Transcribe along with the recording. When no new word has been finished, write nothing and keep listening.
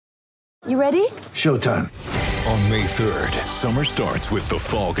You ready? Showtime. On May 3rd, summer starts with The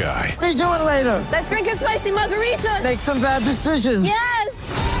Fall Guy. Let's do it later. Let's drink a spicy margarita. Make some bad decisions. Yes!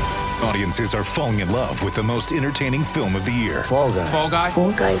 Audiences are falling in love with the most entertaining film of the year. Fall Guy. Fall Guy?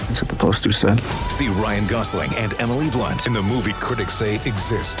 Fall guy. That's what the poster said. See Ryan Gosling and Emily Blunt in the movie critics say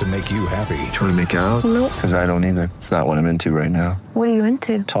exists to make you happy. Trying to make it out? Nope. Because I don't either. It's not what I'm into right now. What are you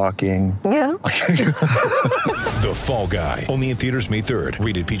into? Talking. Yeah. The Fall Guy. Only in theaters May 3rd.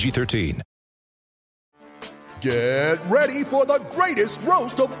 Rated PG-13. Get ready for the greatest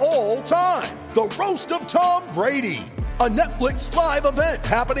roast of all time. The Roast of Tom Brady. A Netflix live event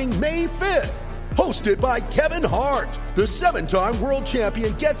happening May 5th. Hosted by Kevin Hart. The 7-time world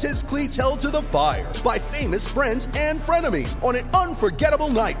champion gets his cleats held to the fire by famous friends and frenemies on an unforgettable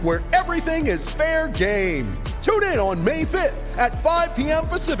night where everything is fair game. Tune in on May 5th at 5 p.m.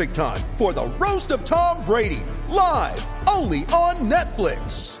 Pacific time for the Roast of Tom Brady. Live only on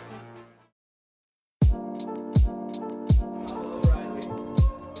Netflix.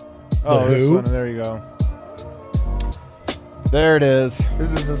 Oh, this one. There you go. There it is.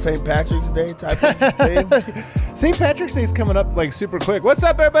 This is a St. Patrick's Day type of thing. St. Patrick's Day is coming up like super quick. What's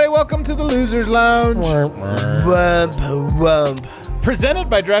up, everybody? Welcome to the Losers Lounge. Wump. Presented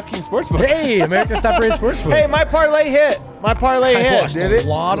by DraftKings Sportsbook. Hey, America's Top Rated Sportsbook. Hey, my parlay hit. My parlay I hit. lost Did a it?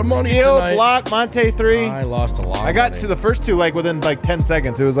 lot of money Steal, tonight. block, Monte 3. I lost a lot I got of money. to the first two like within like 10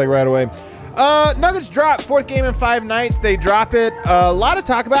 seconds. It was like right away. Nuggets drop. Fourth game in 5 nights. They drop it. A lot to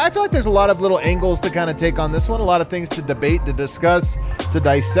talk about. I feel like there's a lot of little angles to kind of take on this one. A lot of things to debate, to discuss, to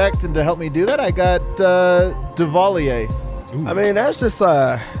dissect, and to help me do that, I got Duvalier. I mean, that's just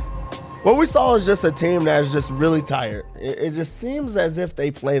what we saw is just a team that's just really tired. It just seems as if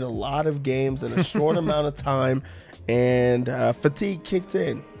they played a lot of games in a short amount of time, and fatigue kicked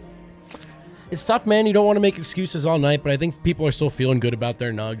in. It's tough, man. You don't want to make excuses all night, but I think people are still feeling good about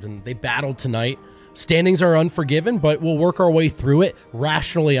their Nugs, and they battled tonight. Standings are unforgiven, but we'll work our way through it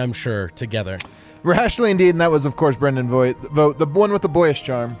rationally, I'm sure, together. Rationally, indeed, and that was, of course, Brendan Vogt, the one with the boyish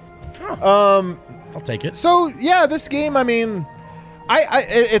charm. I'll take it. So, yeah, this game, I mean,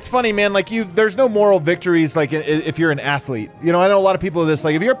 it's funny, man. Like, there's no moral victories, like, if you're an athlete. You know, I know a lot of people do this.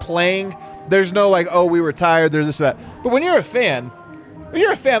 Like, if you're playing, there's no, like, oh, we were tired, there's this or that. But when you're a fan,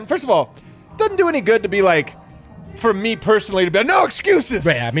 first of all, it doesn't do any good to be like, for me personally, to be like, no excuses.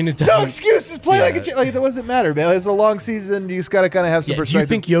 Right, I mean, it no doesn't. excuses. Play like it doesn't matter, man. It's a long season. You just got to kind of have some Yeah, do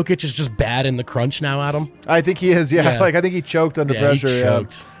perspective. you think Jokic is just bad in the crunch now, Adam? I think he is, yeah. Yeah. Like, I think he choked under pressure. He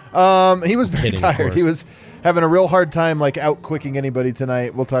choked. Yeah. He was very Kidding, of tired. course. He was having a real hard time, like, out-quicking anybody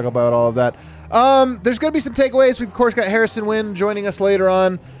tonight. We'll talk about all of that. There's going to be some takeaways. We've, of course, got Harrison Wynn joining us later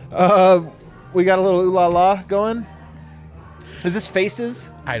on. We got a little ooh-la-la going. Is this Faces?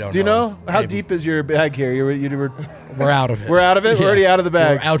 I don't know. Do you know? How Maybe. deep is your bag here? You were We're out of it. We're out of it? We're already out of the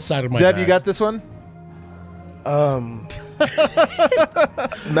bag. We're outside of my Dev, bag. you got this one?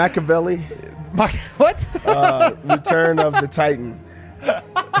 Machiavelli, What? Return of the Titan.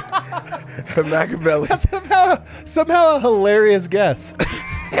 Machiavelli. Somehow a hilarious guess.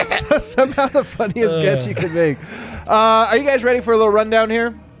 Somehow the funniest guess you can make. Are you guys ready for a little rundown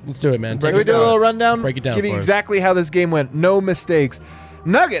here? Let's do it, man. Can we do a little rundown? Break it down Give you for us. exactly how this game went. No mistakes.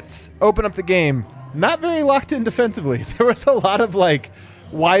 Nuggets open up the game. Not very locked in defensively. There was a lot of like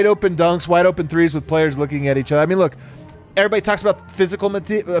wide open dunks, wide open threes with players looking at each other. I mean, look, everybody talks about physical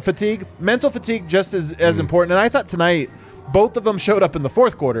fatigue. Mental fatigue just as important. And I thought tonight both of them showed up in the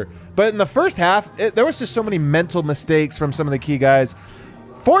fourth quarter. But in the first half, there was just so many mental mistakes from some of the key guys.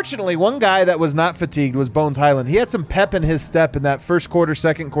 Fortunately, one guy that was not fatigued was Bones Highland. He had some pep in his step in that first quarter,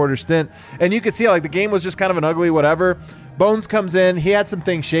 second quarter stint. And you could see like the game was just kind of an ugly whatever. Bones comes in. He had some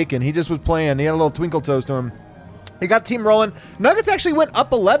things shaking. He just was playing. He had a little twinkle toes to him. He got the team rolling. Nuggets actually went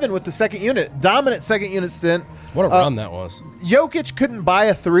up 11 with the second unit. Dominant second unit stint. What a run that was. Jokic couldn't buy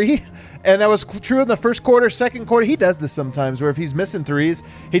a three, and that was true in the first quarter, second quarter. He does this sometimes where if he's missing threes,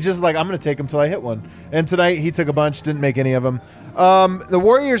 he just like, I'm going to take them till I hit one. And tonight he took a bunch, didn't make any of them. The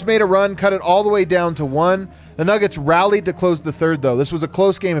Warriors made a run, cut it all the way down to 1. The Nuggets rallied to close the third, though. This was a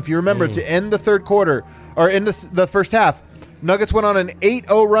close game. If you remember, to end the third quarter, or in the first half, Nuggets went on an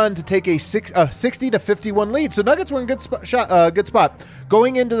 8-0 run to take a 60-51 lead. So Nuggets were in good spot.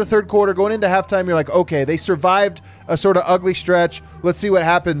 Going into the third quarter, going into halftime, you're like, okay, they survived a sort of ugly stretch. Let's see what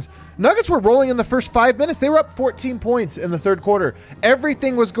happens. Nuggets were rolling in the first 5 minutes. They were up 14 points in the third quarter.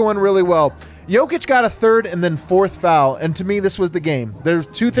 Everything was going really well. Jokic got a third and then fourth foul, and to me, this was the game. There's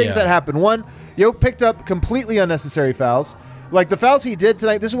two things that happened. One, Jokic picked up completely unnecessary fouls. Like the fouls he did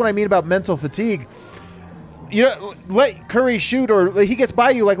tonight, this is what I mean about mental fatigue. You know, let Curry shoot, or he gets by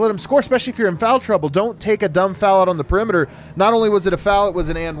you, like let him score, especially if you're in foul trouble. Don't take a dumb foul out on the perimeter. Not only was it a foul, it was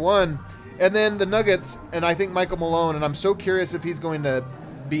an and one. And then the Nuggets, and I think Michael Malone, and I'm so curious if he's going to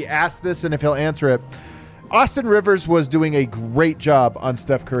be asked this and if he'll answer it. Austin Rivers was doing a great job on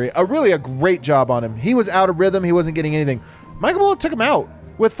Steph Curry, really a great job on him. He was out of rhythm. He wasn't getting anything. Michael Malone took him out.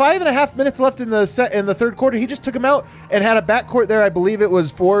 With 5.5 minutes left in the third quarter, he just took him out and had a backcourt there. I believe it was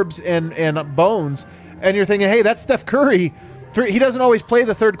Forbes and Bones. And you're thinking, hey, that's Steph Curry. He doesn't always play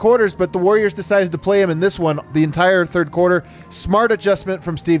the third quarters, but the Warriors decided to play him in this one the entire third quarter. Smart adjustment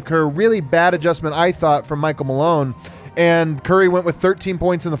from Steve Kerr. Really bad adjustment, I thought, from Michael Malone. And Curry went with 13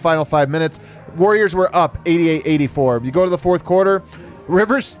 points in the final 5 minutes. Warriors were up 88-84. You go to the fourth quarter,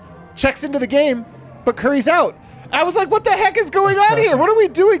 Rivers checks into the game, but Curry's out. I was like, what the heck is going on here? What are we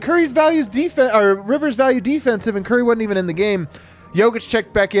doing? Rivers value defensive, and Curry wasn't even in the game. Jokic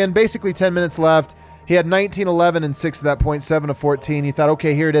checked back in, basically 10 minutes left. He had 19, 11, and 6 at that point, 7 of 14. You thought,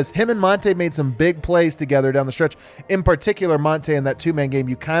 okay, here it is. Him and Monte made some big plays together down the stretch. In particular, Monte in that two-man game,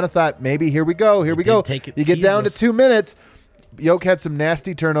 you kind of thought, maybe here we go. You get down to 2 minutes. Jokic had some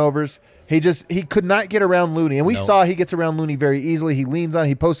nasty turnovers. He could not get around Looney. And we saw he gets around Looney very easily. He leans on,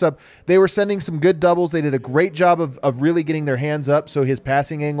 he posts up. They were sending some good doubles. They did a great job of really getting their hands up, so his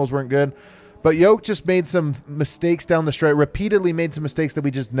passing angles weren't good. But Jokic just made some mistakes down the stretch, repeatedly made some mistakes that we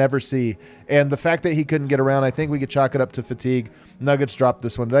just never see. And the fact that he couldn't get around, I think we could chalk it up to fatigue. Nuggets dropped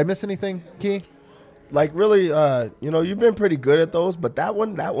this one. Did I miss anything, Key? Like, really, you've been pretty good at those, but that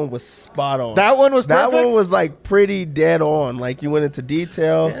one was spot on. That one was perfect? That one was, like, pretty dead on. Like, you went into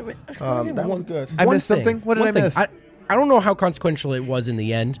detail. That was good. I missed something? What did I miss? I don't know how consequential it was in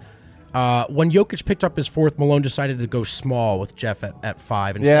the end. When Jokic picked up his fourth, Malone decided to go small with Jeff at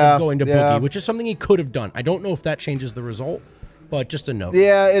 5 instead of going to Boogie, which is something he could have done. I don't know if that changes the result, but just a note.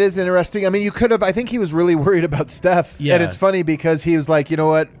 Yeah, it is interesting. I mean, you could have. I think he was really worried about Steph. Yeah. And it's funny because he was like, you know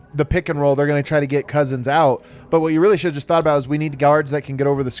what? The pick and roll, they're going to try to get Cousins out. But what you really should have just thought about is we need guards that can get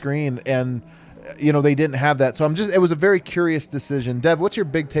over the screen. And, they didn't have that. So it was a very curious decision. Dev, what's your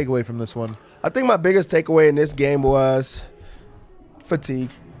big takeaway from this one? I think my biggest takeaway in this game was fatigue.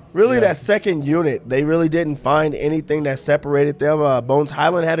 Really, that second unit, they really didn't find anything that separated them. Bones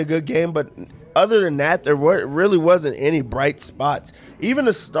Highland had a good game, but other than that, there really wasn't any bright spots. Even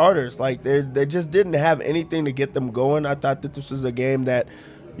the starters, like they just didn't have anything to get them going. I thought that this was a game that,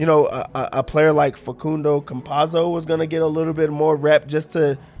 a player like Facundo Campazzo was going to get a little bit more rep just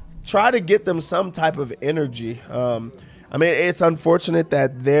to try to get them some type of energy. It's unfortunate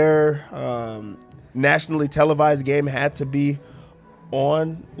that their nationally televised game had to be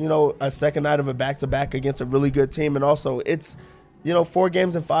on, a second night of a back-to-back against a really good team. And also it's, 4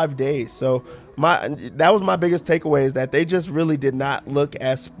 games in 5 days. So that was my biggest takeaway, is that they just really did not look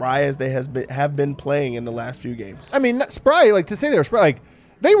as spry as they have been playing in the last few games. I mean, spry, like to say they were spry, like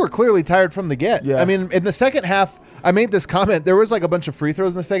they were clearly tired from the get. Yeah. I mean, in the second half, I made this comment. There was like a bunch of free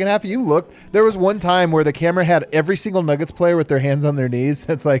throws in the second half. You looked, there was one time where the camera had every single Nuggets player with their hands on their knees.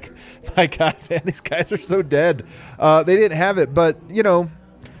 It's like, my God, man, these guys are so dead. They didn't have it, but,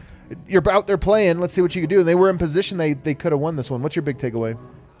 you're out there playing. Let's see what you can do. And they were in position. They could have won this one. What's your big takeaway?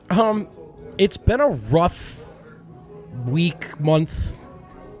 It's been a rough month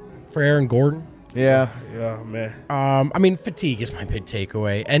for Aaron Gordon. Yeah, man. Fatigue is my big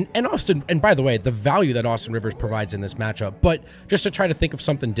takeaway, and Austin. And by the way, the value that Austin Rivers provides in this matchup. But just to try to think of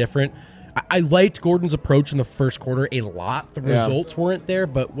something different, I liked Gordon's approach in the first quarter a lot. The results weren't there,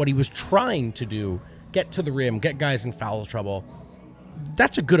 but what he was trying to do, get to the rim, get guys in foul trouble.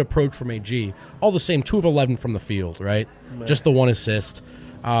 That's a good approach from AG. All the same, 2 of 11 from the field, right? Man. Just the 1 assist.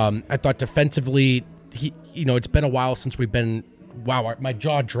 I thought defensively, it's been a while since we've been. Wow, my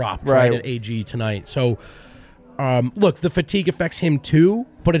jaw dropped right at AG tonight. So, look, the fatigue affects him too,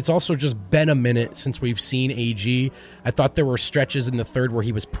 but it's also just been a minute since we've seen AG. I thought there were stretches in the third where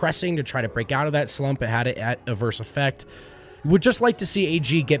he was pressing to try to break out of that slump. It had an adverse effect. Would just like to see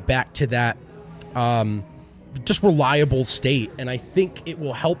AG get back to that just reliable state, and I think it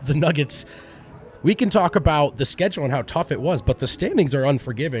will help the Nuggets. We can talk about the schedule and how tough it was, but the standings are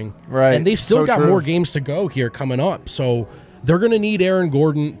unforgiving. Right. And they've still got more games to go here coming up. So they're going to need Aaron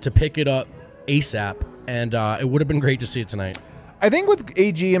Gordon to pick it up ASAP, and it would have been great to see it tonight. I think with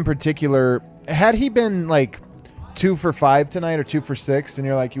AG in particular, had he been like 2 for 5 tonight or 2 for 6, and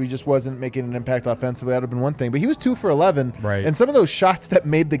you're like, he just wasn't making an impact offensively, that would have been one thing. But he was 2 for 11. Right. And some of those shots that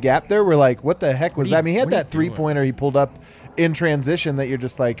made the gap there were like, what the heck was that? I mean, he had that three-pointer he pulled up in transition that you're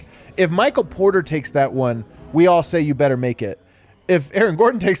just like, if Michael Porter takes that one, we all say you better make it. If Aaron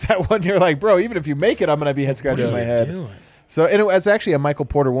Gordon takes that one, you're like, bro, even if you make it, I'm going to be head scratching my head. So and it was actually a Michael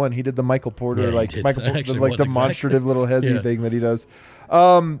Porter one. He did the Michael Porter Yeah, he like did. Michael That Porter, actually like was demonstrative exactly. little hezzy Yeah. thing that he does.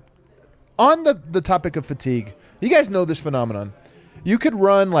 On the topic of fatigue, you guys know this phenomenon. You could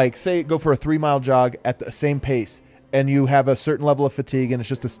run like say go for a 3-mile jog at the same pace, and you have a certain level of fatigue, and it's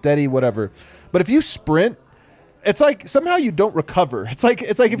just a steady whatever. But if you sprint, it's like somehow you don't recover. It's like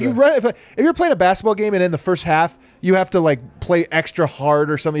if you run if you're playing a basketball game and in the first half you have to like play extra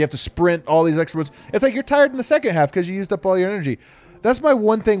hard or something. You have to sprint all these extra moves. It's like you're tired in the second half because you used up all your energy. That's my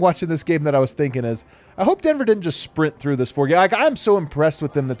one thing watching this game that I was thinking is I hope Denver didn't just sprint through this 4 game. Like I'm so impressed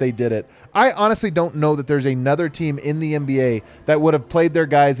with them that they did it. I honestly don't know that there's another team in the NBA that would have played their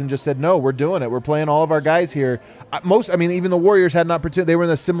guys and just said, no, we're doing it. We're playing all of our guys here. Even the Warriors had an opportunity. They were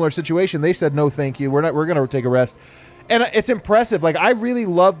in a similar situation. They said, no, thank you. We're going to take a rest. And it's impressive. Like I really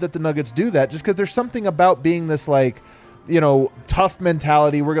love that the Nuggets do that just because there's something about being this like, tough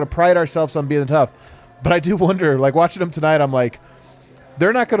mentality. We're going to pride ourselves on being tough. But I do wonder, like watching them tonight, I'm like,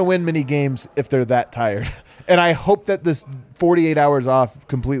 they're not going to win many games if they're that tired. And I hope that this 48 hours off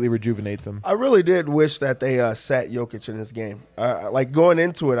completely rejuvenates them. I really did wish that they sat Jokic in this game. Like going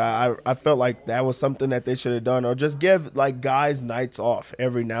into it, I felt like that was something that they should have done, or just give like guys nights off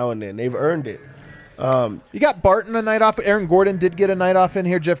every now and then. They've earned it. You got Barton a night off. Aaron Gordon did get a night off in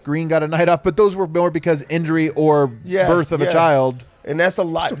here. Jeff Green got a night off, but those were more because injury or birth of a child. And that's a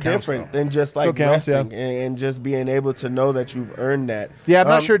lot different than just like resting and just being able to know that you've earned that. Yeah, I'm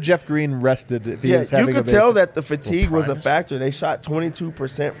not sure Jeff Green rested. If he was having you could tell that the fatigue was a factor. They shot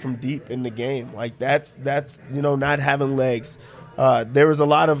 22% from deep in the game. Like that's not having legs. There was a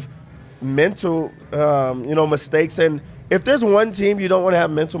lot of mental mistakes. And if there's one team you don't want to have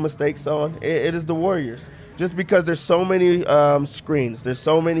mental mistakes on, it is the Warriors. Just because there's so many screens, there's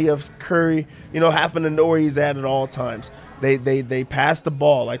so many of Curry, having to know where he's at all times. They pass the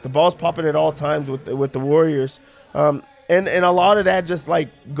ball, like the ball's popping at all times with the Warriors, and a lot of that just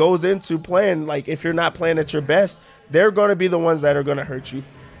like goes into playing. Like if you're not playing at your best, they're going to be the ones that are going to hurt you.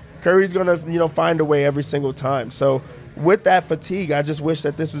 Curry's going to find a way every single time. So with that fatigue, I just wish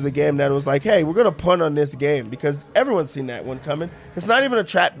that this was a game that was like, hey, we're going to punt on this game because everyone's seen that one coming. It's not even a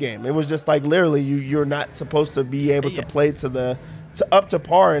trap game. It was just like literally you're not supposed to be able to play to up to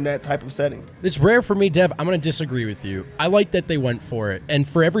par in that type of setting. It's rare for me, Dev. I'm going to disagree with you. I like that they went for it. And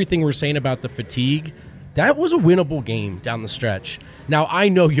for everything we're saying about the fatigue, that was a winnable game down the stretch. Now, I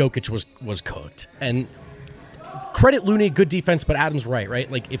know Jokic was cooked. And credit Looney, good defense, but Adam's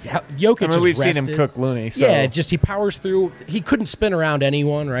right? Like, if Jokic is we've rested, seen him cook Looney. So. Yeah, just he powers through. He couldn't spin around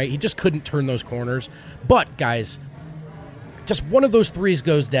anyone, right? He just couldn't turn those corners. But, guys, just one of those threes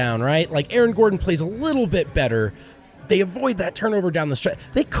goes down, right? Like, Aaron Gordon plays a little bit better. They avoid that turnover down the stretch.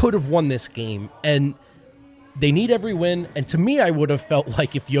 They could have won this game, and they need every win. And to me, I would have felt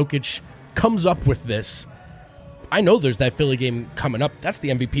like if Jokic comes up with this, I know there's that Philly game coming up. That's the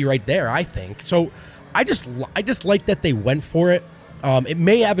MVP right there, I think. So I just like that they went for it. It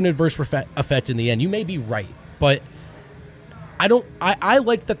may have an adverse effect in the end. You may be right, but I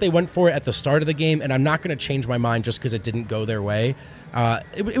liked that they went for it at the start of the game, and I'm not going to change my mind just because it didn't go their way.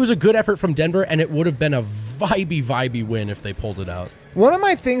 It was a good effort from Denver, and it would have been a vibey win if they pulled it out. One of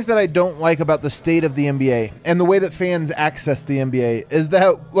my things that I don't like about the state of the NBA and the way that fans access the NBA is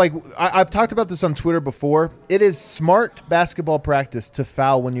that, like, I've talked about this on Twitter before. It is smart basketball practice to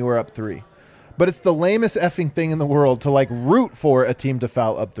foul when you are up 3. But it's the lamest effing thing in the world to, like, root for a team to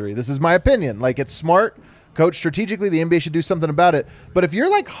foul up 3. This is my opinion. Like, it's smart. Coach, strategically, the NBA should do something about it. But if you're,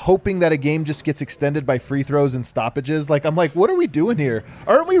 like, hoping that a game just gets extended by free throws and stoppages, like, I'm like, what are we doing here?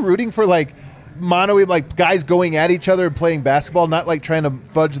 Aren't we rooting for, like, like guys going at each other and playing basketball, not, like, trying to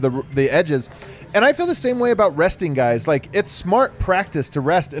fudge the edges? And I feel the same way about resting guys. Like, it's smart practice to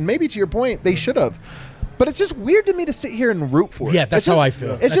rest. And maybe to your point, they should have. But it's just weird to me to sit here and root for it. Yeah, that's how I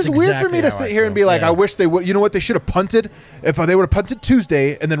feel. It's just weird for me to sit here and be like, I wish they would. You know what? They should have punted. If they would have punted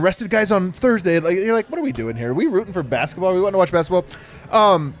Tuesday and then rested guys on Thursday, like you're like, what are we doing here? Are we rooting for basketball? Are we want to watch basketball?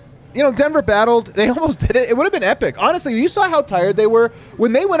 Denver battled. They almost did it. It would have been epic. Honestly, you saw how tired they were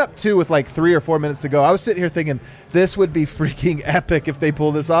when they went up 2 with like 3 or 4 minutes to go. I was sitting here thinking this would be freaking epic if they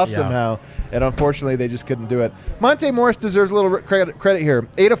pull this off somehow. And unfortunately, they just couldn't do it. Monte Morris deserves a little credit here.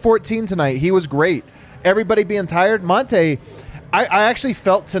 8 of 14 tonight. He was great. Everybody being tired. Monte, I actually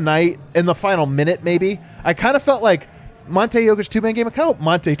felt tonight in the final minute maybe, I kind of felt like Monte Jokic 2-man game. I kind of hope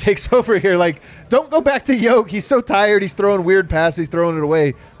Monte takes over here. Like, don't go back to Jokic. He's so tired. He's throwing weird passes. He's throwing it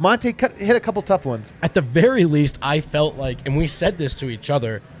away. Monte hit a couple tough ones. At the very least, I felt like, and we said this to each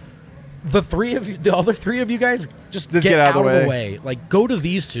other, the other three of you guys just get out of the way. Like, go to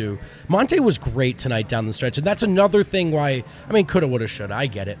these two. Monte was great tonight down the stretch, and that's another thing why, I mean, coulda, woulda, shoulda. I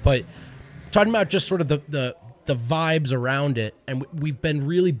get it. But talking about just sort of the the vibes around it, and we've been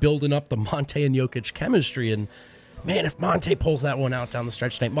really building up the Monte and Jokic chemistry. And man, if Monte pulls that one out down the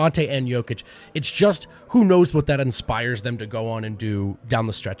stretch tonight, Monte and Jokic, it's just who knows what that inspires them to go on and do down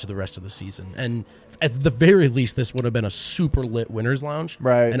the stretch of the rest of the season. And at the very least, this would have been a super lit Winners Lounge.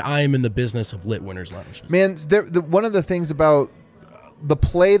 Right. And I am in the business of lit Winners Lounges. Man, one of the things about the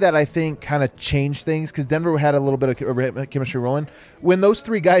play that I think kind of changed things, because Denver had a little bit of chemistry rolling. When those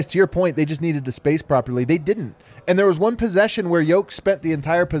three guys, to your point, they just needed to space properly. They didn't. And there was one possession where Yoke spent the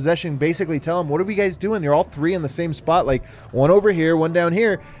entire possession basically telling them, what are we guys doing? You're all three in the same spot, like one over here, one down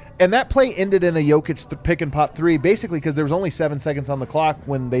here. And that play ended in a Jokic pick and pop three, basically because there was only 7 seconds on the clock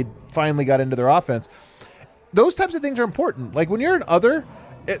when they finally got into their offense. Those types of things are important. Like when you're an other,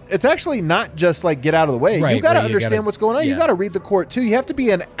 it's actually not just like get out of the way. Right, you got to understand what's going on. Yeah. You got to read the court too. You have to be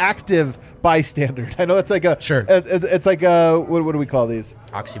an active bystander. I know it's like a Sure. It's like a what do we call these?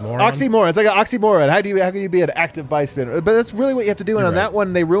 Oxymoron. It's like an oxymoron. How can you be an active bystander? But that's really what you have to do. And on that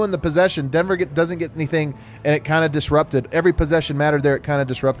one, they ruined the possession. Denver doesn't get anything, and it kind of disrupted. Every possession mattered there. It kind of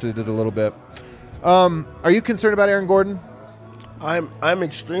disrupted it a little bit. Are you concerned about Aaron Gordon? I'm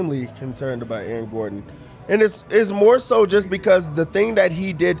extremely concerned about Aaron Gordon. And it's more so just because the thing that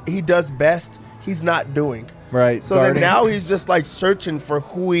he does best, he's not doing. Right. So then now he's just like searching for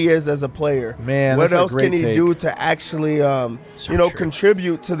who he is as a player. Man, what that's else a great can he take. do to actually,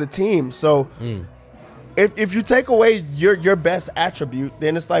 contribute to the team? So if you take away your best attribute,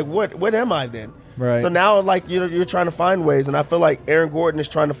 then it's like, what am I then? Right. So now, like, you're trying to find ways, and I feel like Aaron Gordon is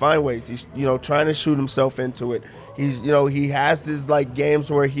trying to find ways. He's trying to shoot himself into it. He's he has these like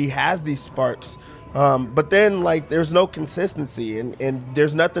games where he has these sparks. But then, like, there's no consistency, and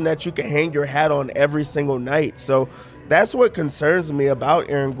there's nothing that you can hang your hat on every single night. So that's what concerns me about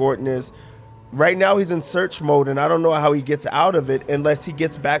Aaron Gordon is right now he's in search mode, and I don't know how he gets out of it unless he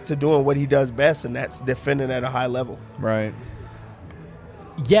gets back to doing what he does best, and that's defending at a high level. Right.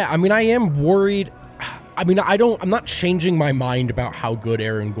 Yeah, I mean, I am worried. I mean, I'm not changing my mind about how good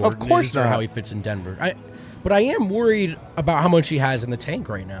Aaron Gordon is or how he fits in Denver. But I am worried about how much he has in the tank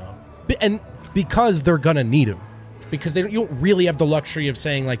right now. And because they're going to need him. Because you don't really have the luxury of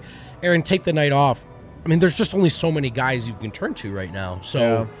saying, like, Aaron, take the night off. I mean, there's just only so many guys you can turn to right now.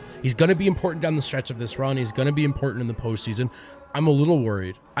 So he's going to be important down the stretch of this run. He's going to be important in the postseason. I'm a little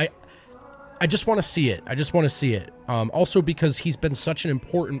worried. I just want to see it. Also because he's been such an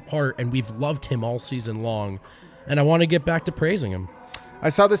important part, and we've loved him all season long. And I want to get back to praising him. I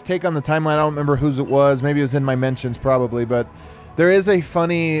saw this take on the timeline. I don't remember whose it was. Maybe it was in my mentions probably, but there is a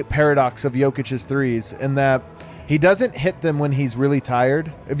funny paradox of Jokic's threes in that he doesn't hit them when he's really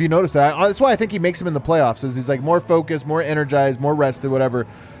tired. If you notice that, that's why I think he makes them in the playoffs. Is he's like more focused, more energized, more rested, whatever.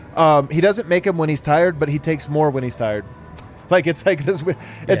 He doesn't make them when he's tired, but he takes more when he's tired. Like it's like this.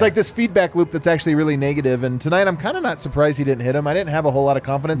 It's like this feedback loop that's actually really negative. And tonight, I'm kind of not surprised he didn't hit him. I didn't have a whole lot of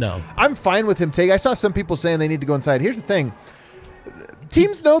confidence. No, I'm fine with him taking. I saw some people saying they need to go inside. Here's the thing.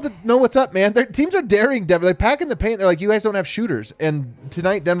 Teams know what's up, man. Teams are daring Denver. They're packing the paint. They're like, you guys don't have shooters. And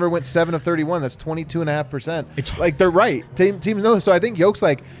tonight, Denver went 7 of 31. That's 22.5%. It's like they're right. Teams know. So I think Yoke's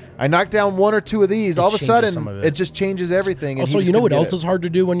like, I knocked down one or two of these. All of a sudden, it just changes everything. Also, you know what else is hard to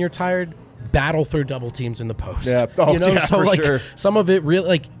do when you're tired? Battle through double teams in the post. Yeah. Oh, yeah, so for like sure. Some of it really,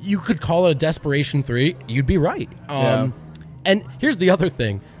 like, you could call it a desperation three. You'd be right. And here's the other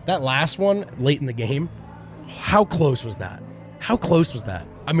thing. That last one late in the game, how close was that?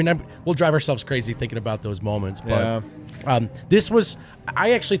 I mean, we'll drive ourselves crazy thinking about those moments, but this was,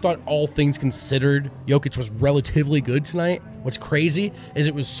 I actually thought all things considered, Jokic was relatively good tonight. What's crazy is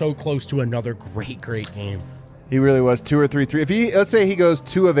it was so close to another great game. He really was 2 or 3. If let's say he goes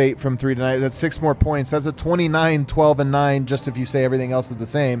 2 of 8 from 3 tonight, that's 6 more points. That's a 29, 12, and 9, just if you say everything else is the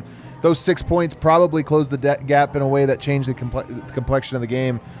same. Those 6 points probably closed the gap in a way that changed the complexion of the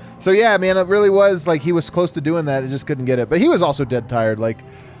game. So, yeah, man, it really was like he was close to doing that. It just couldn't get it. But he was also dead tired. Like,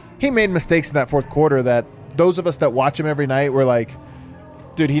 he made mistakes in that fourth quarter that those of us that watch him every night were like,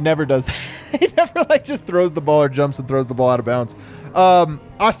 dude, he never does that. He never, like, just throws the ball or jumps and throws the ball out of bounds.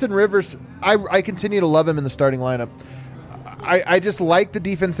 Austin Rivers, I continue to love him in the starting lineup. I just like the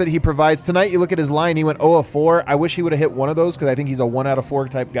defense that he provides. Tonight, you look at his line, he went 0 of 4. I wish he would have hit one of those because I think he's a 1 out of 4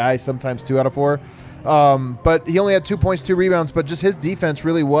 type guy, sometimes 2 out of 4. But he only had 2 points, 2 rebounds. But just his defense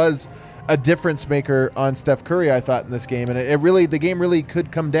really was a difference maker on Steph Curry, I thought, in this game. And the game really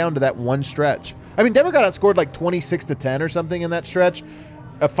could come down to that one stretch. I mean, Denver got outscored like 26-10 or something in that stretch,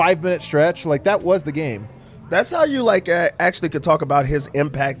 a 5-minute stretch. Like, that was the game. That's how you actually could talk about his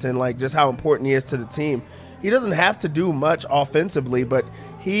impact and like just how important he is to the team. He doesn't have to do much offensively, but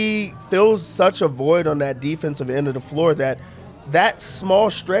he fills such a void on that defensive end of the floor that that small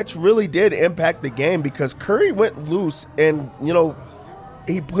stretch really did impact the game because Curry went loose and,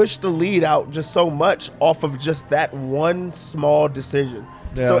 he pushed the lead out just so much off of just that one small decision.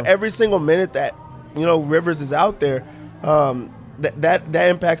 Yeah. So every single minute that, Rivers is out there, that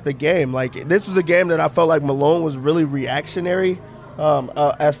impacts the game. Like, this was a game that I felt like Malone was really reactionary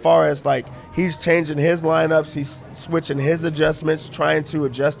as far as, like, he's changing his lineups, he's switching his adjustments, trying to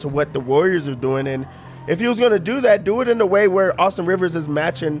adjust to what the Warriors are doing. And if he was going to do that, do it in a way where Austin Rivers is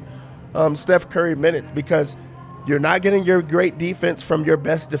matching Steph Curry minutes, because you're not getting your great defense from your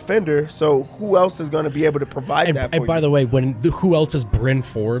best defender, so who else is going to be able to provide that for you? And by the way, who else is Bryn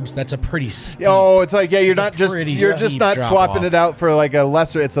Forbes? That's a pretty steep. Oh, it's like, you're just not swapping off. it out for like a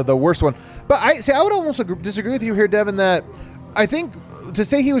lesser. It's the worst one. But I would almost disagree with you here, Devin. That I think to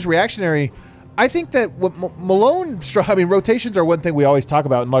say he was reactionary, I think that what Malone, rotations are one thing we always talk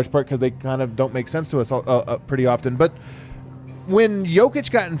about in large part because they kind of don't make sense to us pretty often. But when Jokic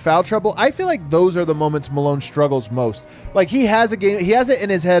got in foul trouble, I feel like those are the moments Malone struggles most. Like, he has a game, he has it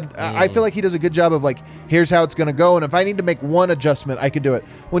in his head. I feel like he does a good job of, like, here's how it's going to go, and if I need to make one adjustment, I can do it.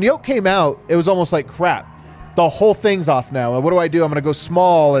 When Jokic came out, it was almost like, crap, the whole thing's off now. What do? I'm going to go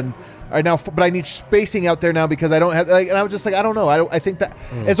small, and but I need spacing out there now because I don't have, and I was just like, I don't know. I think that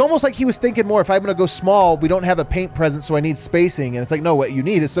it's almost like he was thinking more, if I'm going to go small, we don't have a paint presence, so I need spacing. And it's like, no, what you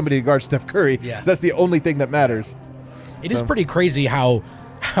need is somebody to guard Steph Curry. Yeah. That's the only thing that matters. It is pretty crazy how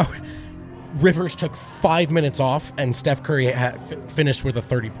Rivers took 5 minutes off and Steph Curry finished with a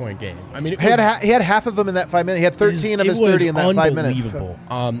 30-point game. I mean, he had half of them in that 5 minutes. He had 13 of his 30 in that 5 minutes. Unbelievable.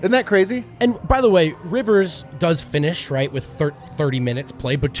 Isn't that crazy? And by the way, Rivers does finish, right, with 30 minutes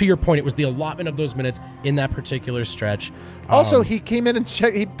played. But to your point, it was the allotment of those minutes in that particular stretch. Also, he came in and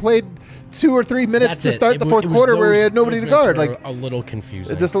he played 2 or 3 minutes to start the fourth was quarter where he had nobody to guard. Like, a little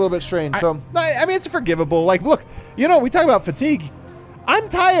confusing. Just a little bit strange. I mean, it's forgivable. Like, look, we talk about fatigue. I'm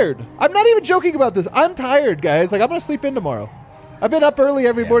tired. I'm not even joking about this. I'm tired, guys. Like, I'm going to sleep in tomorrow. I've been up early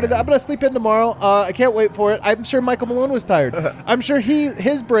every morning. I'm going to sleep in tomorrow. I can't wait for it. I'm sure Michael Malone was tired. I'm sure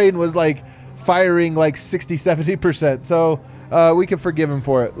his brain was, like, firing, like, 60, 70%. So we can forgive him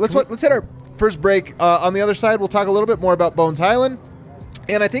for it. Let's hit our first break. On the other side, we'll talk a little bit more about Bones Highland.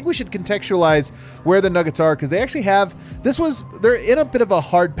 And I think we should contextualize where the Nuggets are, because they actually they're in a bit of a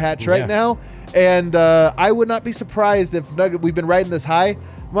hard patch right now. And I would not be surprised if we've been riding this high.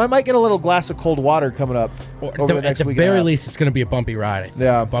 I might get a little glass of cold water coming up over the next week. At the very least, it's going to be a bumpy ride.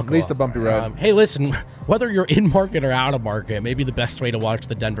 Yeah, at least a bumpy ride. Hey, listen, whether you're in market or out of market, maybe the best way to watch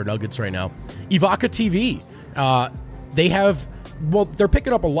the Denver Nuggets right now, Evoca TV. They're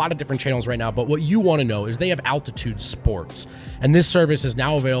picking up a lot of different channels right now, but what you want to know is they have Altitude Sports. And this service is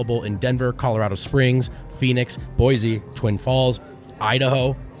now available in Denver, Colorado Springs, Phoenix, Boise, Twin Falls,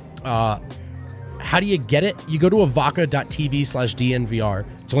 Idaho. How do you get it? You go to avaca.tv/DNVR.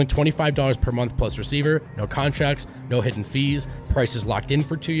 It's only $25 per month plus receiver, no contracts, no hidden fees. Price is locked in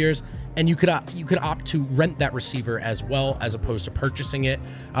for 2 years. And you could opt to rent that receiver as well, as opposed to purchasing it.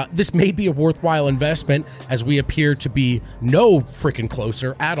 This may be a worthwhile investment, as we appear to be no freaking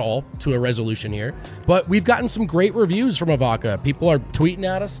closer at all to a resolution here. But we've gotten some great reviews from Avaca. People are tweeting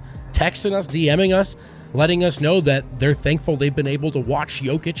at us, texting us, DMing us, letting us know that they're thankful they've been able to watch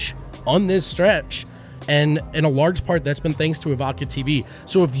Jokic on this stretch. And in a large part, that's been thanks to Avaca TV.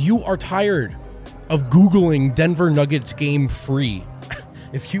 So if you are tired of Googling Denver Nuggets game free,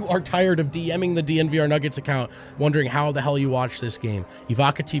 if you are tired of DMing the DNVR Nuggets account, wondering how the hell you watch this game,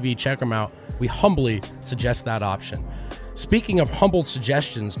 Evoca TV, check them out. We humbly suggest that option. Speaking of humble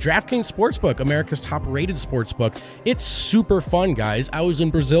suggestions, DraftKings Sportsbook, America's top-rated sportsbook. It's super fun, guys. I was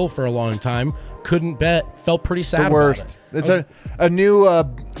in Brazil for a long time. Couldn't bet. Felt pretty sad the worst. about it. It's a new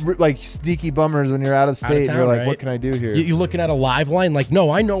like sneaky bummers when you're out of state. Town, and you're like, right? What can I do here? You're looking at a live line like, no,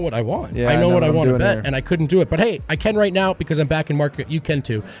 I know what I want. Yeah, I know what I want to doing bet, here. and I couldn't do it. But hey, I can right now because I'm back in market. You can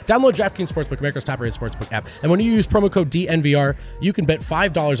too. Download DraftKings Sportsbook, America's top-rated sportsbook app. And when you use promo code DNVR, you can bet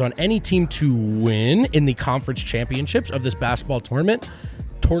 $5 on any team to win in the conference championships of this basketball tournaments.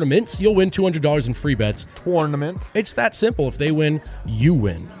 You'll win $200 in free bets. Tournament. It's that simple. If they win, you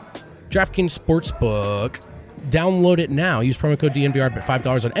win. DraftKings Sportsbook. Download it now. Use promo code DNVR. Bet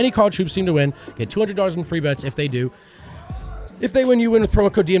 $5 on any college hoops team to win. Get $200 in free bets if they do. If they win, you win with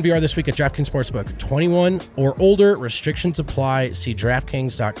promo code DNVR this week at DraftKings Sportsbook. 21 or older. Restrictions apply. See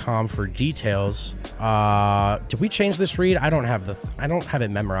DraftKings.com for details. Did we change this read? I don't have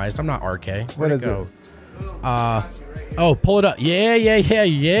it memorized. I'm not RK. What is it? Pull it up. Yeah.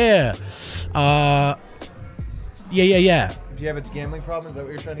 Yeah. Do you have a gambling problem? Is that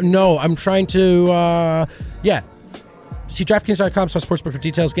what you're trying to do? No, I'm trying to, See DraftKings.com/sportsbook for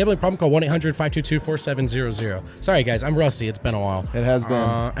details. Gambling problem, call 1-800-522-4700. Sorry, guys. I'm rusty. It's been a while. It has been.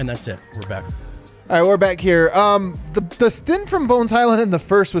 And that's it. We're back. All right, we're back here. The stint from Bones Highland in the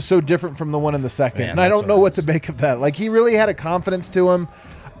first was so different from the one in the second, Man, and I that's don't know what to make of that. Like, he really had a confidence to him.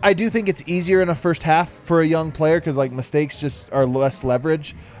 I do think it's easier in a first half for a young player because, like, mistakes just are less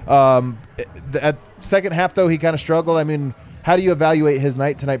leverage. At second half, though, he kind of struggled. I mean, how do you evaluate his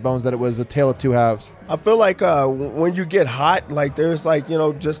night tonight, Bones, that it was a tale of two halves? I feel like when you get hot, like there's like,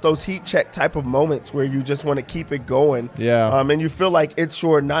 just those heat check type of moments where you just want to keep it going. Yeah. And you feel like it's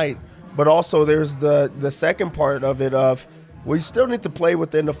your night. But also there's the second part of it of, well, you still need to play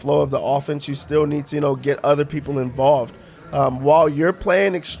within the flow of the offense. You still need to, get other people involved. While you're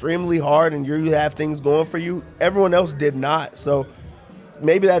playing extremely hard and you have things going for you, everyone else did not. So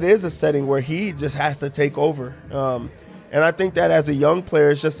maybe that is a setting where he just has to take over. And I think that as a young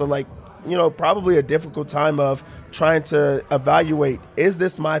player, it's just probably a difficult time of trying to evaluate, is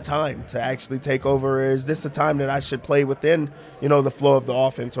this my time to actually take over? Or is this a time that I should play within, the flow of the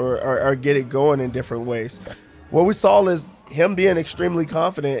offense or get it going in different ways? What we saw is him being extremely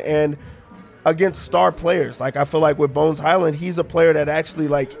confident and against star players. Like, I feel like with Bones Highland, he's a player that actually,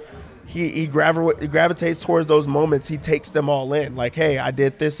 like, he gravitates towards those moments. He takes them all in. Like, hey, I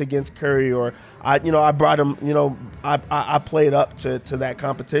did this against Curry, or I brought him, I played up to that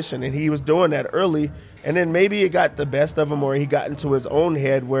competition, and he was doing that early. And then maybe it got the best of him, or he got into his own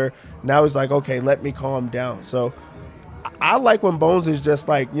head where now he's like, okay, let me calm down. So I like when Bones is just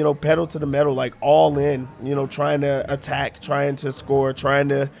like, pedal to the metal, like all in, trying to attack, trying to score, trying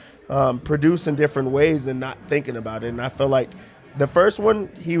to produce in different ways and not thinking about it. And I feel like the first one,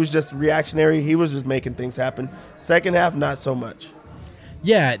 he was just reactionary. He was just making things happen. Second half, not so much.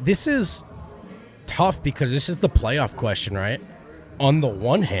 Yeah, this is tough because this is the playoff question, right? On the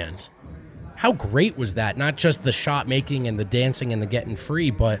one hand, how great was that? Not just the shot making and the dancing and the getting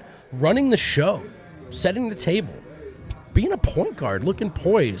free, but running the show, setting the table, being a point guard, looking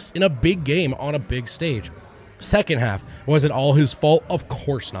poised in a big game on a big stage. Second half, was it all his fault? Of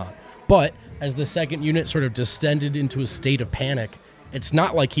course not. But as the second unit sort of descended into a state of panic, it's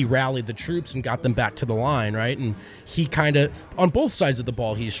not like he rallied the troops and got them back to the line, right? And he kind of, on both sides of the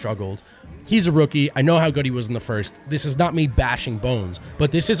ball, he struggled. He's a rookie. I know how good he was in the first. This is not me bashing Bones,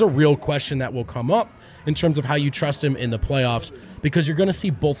 but this is a real question that will come up in terms of how you trust him in the playoffs, because you're going to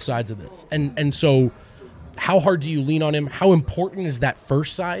see both sides of this. And so how hard do you lean on him? How important is that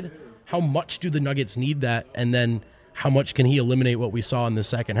first side? How much do the Nuggets need that? And then how much can he eliminate what we saw in the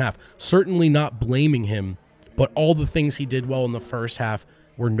second half? Certainly not blaming him, but all the things he did well in the first half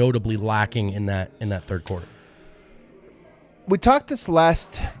were notably lacking in that third quarter. We talked this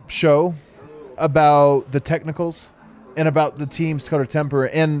last show about the technicals and about the team's code of temper.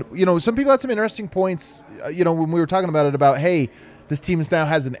 And, some people had some interesting points, when we were talking about it, about, hey, this team now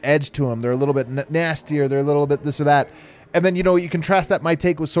has an edge to them. They're a little bit nastier. They're a little bit this or that. And then, you contrast that. My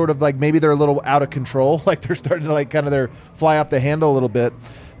take was sort of like maybe they're a little out of control. Like they're starting to they're fly off the handle a little bit.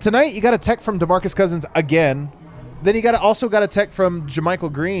 Tonight, you got a tech from DeMarcus Cousins again. Then you also got a tech from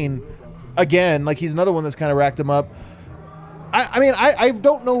JaMychal Green again. Like, he's another one that's kind of racked him up. I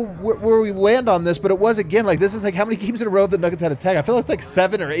don't know where we land on this, but it was, again, like, this is like how many games in a row the Nuggets had a tech? I feel like it's like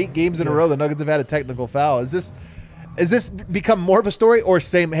 7 or 8 games in a row the Nuggets have had a technical foul. Is this become more of a story, or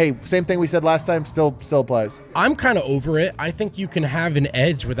same thing we said last time still applies? I'm kind of over it. I think you can have an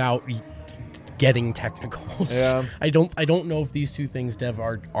edge without getting technicals. Yeah. I don't know if these two things, Dev,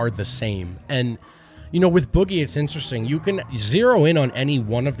 are the same. And with Boogie, it's interesting. You can zero in on any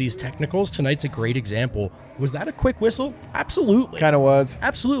one of these technicals. Tonight's a great example. Was that a quick whistle? Absolutely. Kind of was.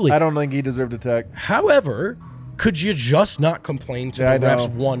 Absolutely. I don't think he deserved a tech. However, could you just not complain to the refs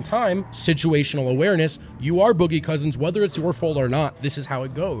one time? Situational awareness. You are Boogie Cousins, whether it's your fault or not. This is how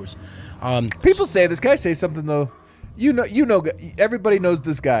it goes. People say this guy say something though. Everybody knows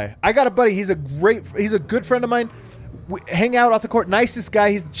this guy. I got a buddy. He's a good friend of mine. We hang out off the court. Nicest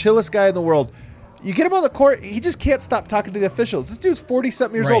guy. He's the chillest guy in the world. You get him on the court, he just can't stop talking to the officials. This dude's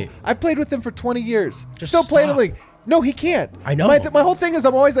 40-something years old. I played with him for 20 years. Just still playing in stop. the league. No, he can't. I know. My whole thing is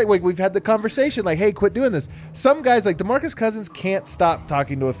I'm always like, wait, we've had the conversation, like, hey, quit doing this. Some guys, like DeMarcus Cousins, can't stop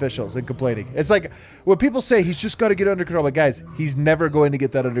talking to officials and complaining. It's like when people say he's just got to get under control. Like, guys, he's never going to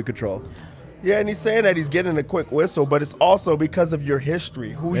get that under control. Yeah, and he's saying that he's getting a quick whistle, but it's also because of your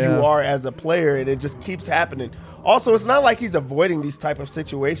history, who you are as a player, and it just keeps happening. Also, it's not like he's avoiding these type of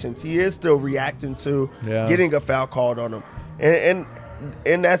situations. He is still reacting to getting a foul called on him. And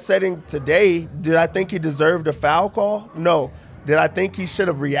in that setting today, did I think he deserved a foul call? No. Did I think he should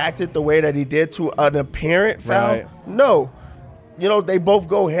have reacted the way that he did to an apparent foul? Right. No. They both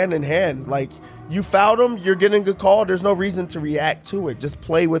go hand in hand. Like, You fouled him, you're getting a call. There's no reason to react to it. Just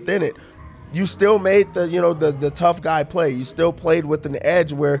play within it. You still made the tough guy play. You still played with an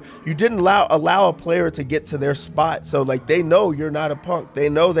edge where you didn't allow a player to get to their spot. So like they know you're not a punk. They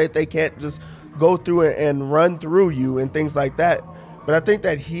know that they can't just go through it and run through you and things like that. But I think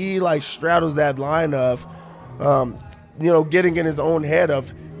that he like straddles that line of, getting in his own head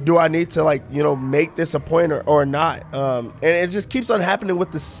of, do I need to make this a point or not? And it just keeps on happening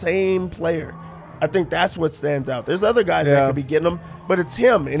with the same player. I think that's what stands out. There's other guys that could be getting them, but it's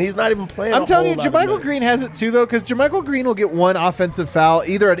him, and he's not even playing. I'm telling you, JaMychal Green has it too, though, because JaMychal Green will get one offensive foul,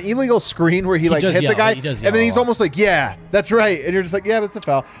 either an illegal screen where he hits a guy, and then he's almost like, yeah, that's right. And you're just like, yeah, that's a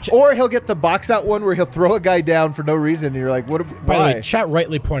foul. Or he'll get the box out one where he'll throw a guy down for no reason, and you're like, what? By the way, chat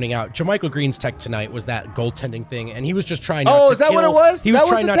rightly pointing out, JaMychal Green's tech tonight was that goaltending thing, and he was just trying is that what it was? He was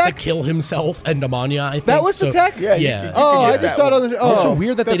trying not to kill himself and Nemanja, I think. That was the tech? Yeah. I just saw it on the It's so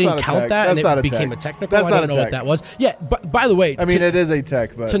weird that they didn't count that, and it became a technical. I don't know what that was. Yeah, but by the way, I mean, it is a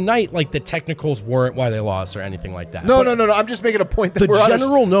tech, but tonight, like, the technicals weren't why they lost or anything like that. No. I'm just making a point that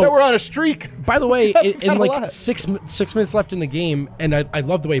we're on a streak. By the way, in like 6 minutes left in the game, and I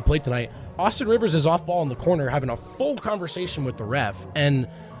love the way he played tonight. Austin Rivers is off ball in the corner having a full conversation with the ref, and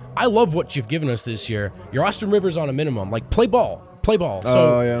I love what you've given us this year. You're Austin Rivers on a minimum. Like, play ball.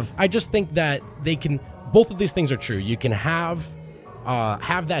 So I just think that they can. Both of these things are true. You can have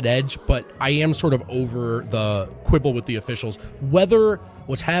that edge, but I am sort of over the quibble with the officials. Whether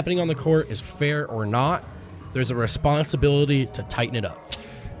what's happening on the court is fair or not, there's a responsibility to tighten it up.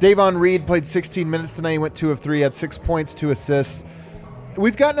 Davon Reed played 16 minutes tonight. He went 2 of 3, had 6 points, 2 assists.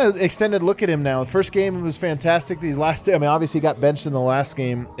 We've gotten an extended look at him now. The first game was fantastic. These last two, obviously he got benched in the last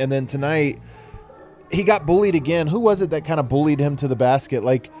game, and then tonight he got bullied again. Who was it that kind of bullied him to the basket?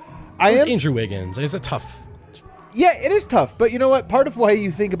 It was Andrew Wiggins. It's a tough. Yeah, it is tough. But you know what? Part of why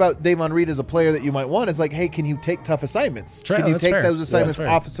you think about Davon Reed as a player that you might want is like, hey, can you take tough assignments? Can you take those assignments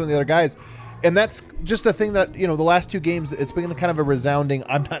off of some of the other guys? And that's just a thing that, the last 2 games, it's been kind of a resounding,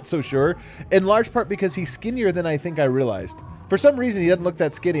 I'm not so sure, in large part because he's skinnier than I think I realized. For some reason, he doesn't look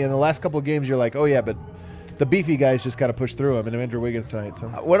that skinny. In the last couple of games, you're like, oh, yeah, but the beefy guys just got to push through him, and Andrew Wiggins tonight. So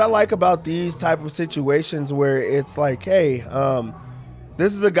what I like about these type of situations where it's like, hey,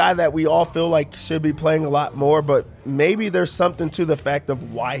 this is a guy that we all feel like should be playing a lot more, but maybe there's something to the fact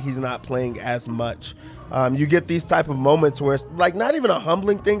of why he's not playing as much. You get these type of moments where it's like not even a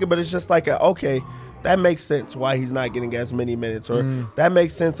humbling thing, but it's just like, okay, that makes sense why he's not getting as many minutes, or that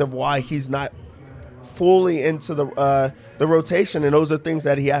makes sense of why he's not fully into the rotation, and those are things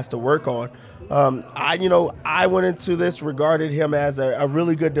that he has to work on. I went into this, regarded him as a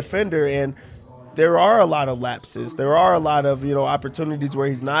really good defender, and there are a lot of lapses. There are a lot of opportunities where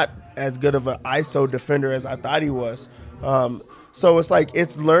he's not as good of an ISO defender as I thought he was. So it's like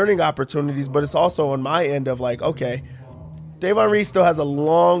it's learning opportunities, but it's also on my end of like, okay, Davon Reed still has a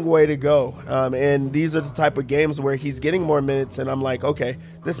long way to go. And these are the type of games where he's getting more minutes, and I'm like, okay,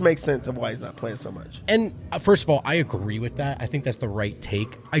 this makes sense of why he's not playing so much. And first of all, I agree with that. I think that's the right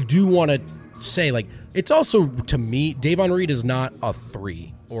take. I do want to say, like, it's also, to me, Davon Reed is not a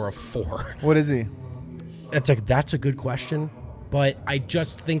 3 or a 4. What is he? That's a good question, but I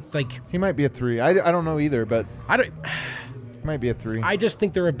just think, like... He might be a 3. I don't know either, but... Might be a 3. I just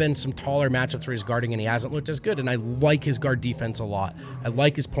think there have been some taller matchups where he's guarding and he hasn't looked as good, and I like his guard defense a lot. I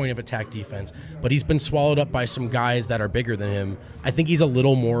like his point of attack defense, but he's been swallowed up by some guys that are bigger than him. I think he's a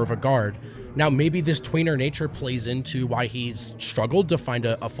little more of a guard. Now, maybe this tweener nature plays into why he's struggled to find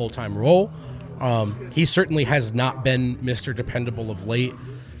a full-time role. He certainly has not been Mr. Dependable of late,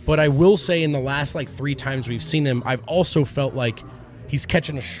 but I will say in the last 3 times we've seen him, I've also felt like he's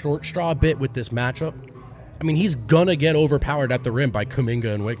catching a short straw a bit with this matchup. I mean, he's gonna get overpowered at the rim by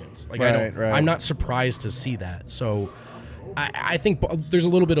Kuminga and Wiggins. I'm not surprised to see that. So I think there's a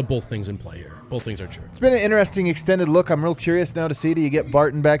little bit of both things in play here. Both things are true. It's been an interesting extended look. I'm real curious now to see, do you get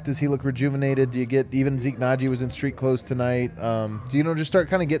Barton back? Does he look rejuvenated? Do you get, even Zeke Naji was in street clothes tonight. Do you just start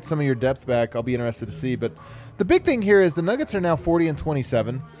kind of get some of your depth back? I'll be interested to see. But the big thing here is the Nuggets are now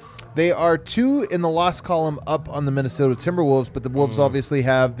 40-27. They are 2 in the loss column up on the Minnesota Timberwolves, but the Wolves obviously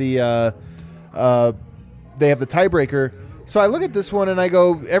have the they have the tiebreaker. So I look at this one and I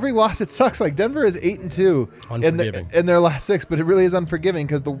go, every loss, it sucks. Like Denver is 8-2 in their last 6, but it really is unforgiving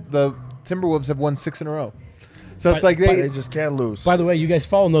because the Timberwolves have won 6 in a row. So it's like they just can't lose. By the way, you guys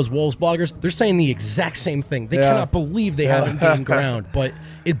following those Wolves bloggers? They're saying the exact same thing. They cannot believe they haven't gained ground, but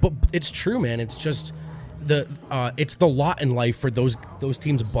it's true, man. It's just it's the lot in life for those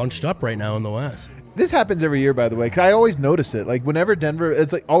teams bunched up right now in the West. This happens every year, by the way, because I always notice it. Like, whenever Denver,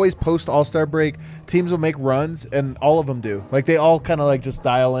 it's like always post All-Star break, teams will make runs, and all of them do. Like, they all kind of like just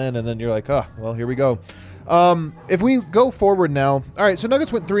dial in, and then you're like, oh, well, here we go. If we go forward now, all right, so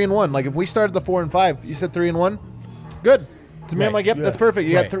Nuggets went 3-1. Like, if we started the 4-5, you said 3-1? Good. To me, I'm like, yep, that's perfect.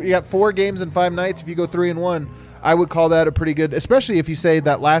 You got you got 4 games in 5 nights. If you go 3-1, I would call that a pretty good, especially if you say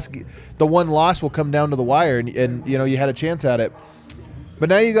that the one loss will come down to the wire, and you know, you had a chance at it. But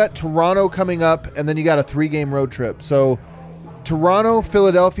now you got Toronto coming up, and then you got a 3-game road trip. So Toronto,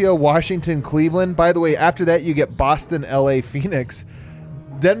 Philadelphia, Washington, Cleveland. By the way, after that you get Boston, LA, Phoenix.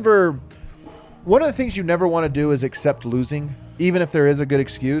 Denver, one of the things you never want to do is accept losing, even if there is a good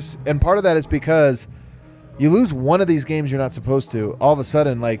excuse. And part of that is because you lose one of these games you're not supposed to. All of a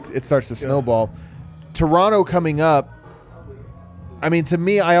sudden, like, it starts to snowball. Toronto coming up, I mean, to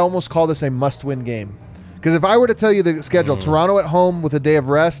me, I almost call this a must-win game. Because if I were to tell you the schedule, Toronto at home with a day of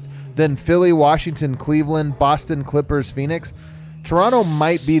rest, then Philly, Washington, Cleveland, Boston, Clippers, Phoenix, Toronto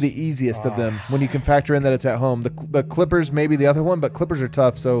might be the easiest of them when you can factor in that it's at home. The Clippers may be the other one, but Clippers are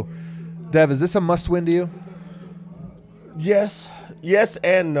tough. So, Dev, is this a must-win to you? Yes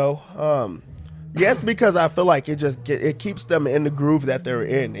and no. Yes, because I feel like it keeps them in the groove that they're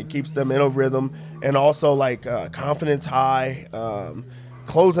in. It keeps them in a rhythm, and also like confidence high.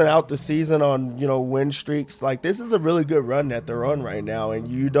 Closing out the season on, you know, win streaks. Like, this is a really good run that they're on right now, and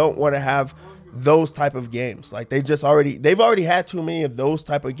you don't want to have those type of games. Like, they've already had too many of those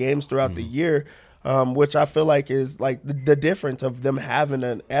type of games throughout the year, which I feel like is like the difference of them having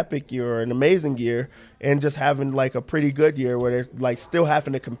an epic year or an amazing year and just having like a pretty good year where they're like still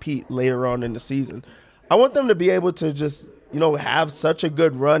having to compete later on in the season. I want them to be able to just, you know, have such a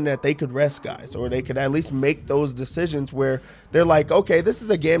good run that they could rest guys, or they could at least make those decisions where they're like, okay, this is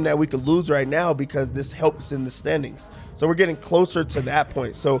a game that we could lose right now because this helps in the standings. So we're getting closer to that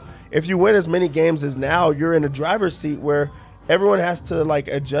point. So if you win as many games as now, you're in a driver's seat where everyone has to like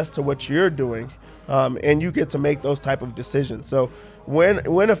adjust to what you're doing, and you get to make those type of decisions. So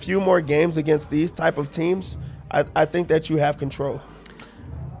win a few more games against these type of teams, I think that you have control.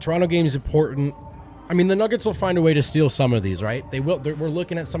 Toronto game is important. I mean, the Nuggets will find a way to steal some of these, right? They will. We're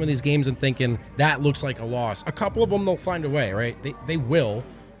looking at some of these games and thinking that looks like a loss. A couple of them they'll find a way, right? They will.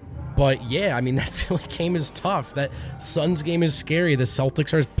 But yeah, I mean, that Philly game is tough. That Suns game is scary. The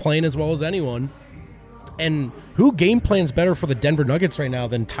Celtics are playing as well as anyone. And who game plans better for the Denver Nuggets right now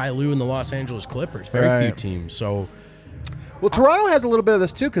than Ty Lue and the Los Angeles Clippers? Very few teams. So, well, Toronto has a little bit of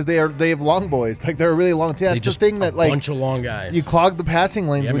this too because they have long boys. Like, they're a really long team. That's just the thing that, like, bunch of long guys. You clog the passing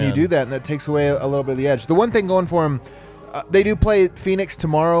lanes when you do that, and that takes away a little bit of the edge. The one thing going for them, they do play Phoenix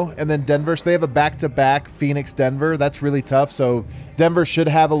tomorrow and then Denver, so they have a back-to-back Phoenix-Denver. That's really tough. So Denver should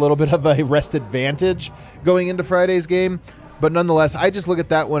have a little bit of a rest advantage going into Friday's game. But nonetheless, I just look at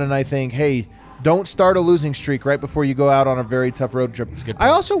that one and I think, hey, don't start a losing streak right before you go out on a very tough road trip. I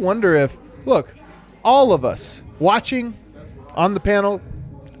also wonder if, look, all of us watching on the panel,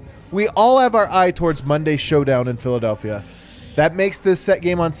 we all have our eye towards Monday's showdown in Philadelphia. That makes this set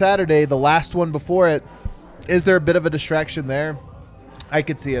game on Saturday, the last one before it. Is there a bit of a distraction there? I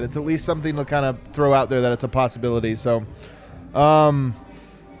could see it. It's at least something to kind of throw out there that it's a possibility. So, all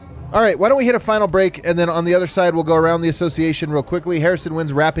right, why don't we hit a final break, and then on the other side, we'll go around the association real quickly. Harrison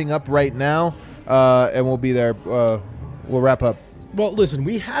Wins wrapping up right now, and we'll be there. We'll wrap up. Well, listen,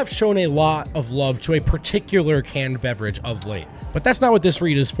 we have shown a lot of love to a particular canned beverage of late, but that's not what this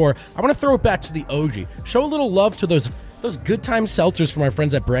read is for. I want to throw it back to the OG. Show a little love to those good time seltzers from our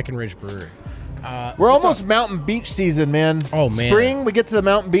friends at Breckenridge Brewery. We're almost Mountain Beach season, man. Oh, man. Spring, we get to the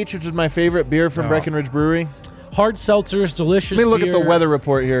Mountain Beach, which is my favorite beer from Breckenridge Brewery. Hard seltzers, delicious Let me look beer. at the weather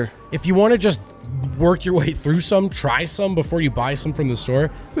report here. If you want to just work your way through some, try some before you buy some from the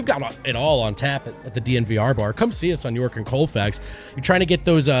store. We've got it all on tap at the DNVR bar. Come see us on York and Colfax. You're trying to get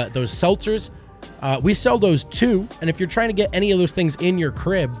those seltzers. We sell those too. And if you're trying to get any of those things in your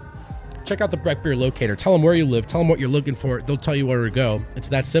crib, check out the Breck Beer Locator. Tell them where you live. Tell them what you're looking for. They'll tell you where to go. It's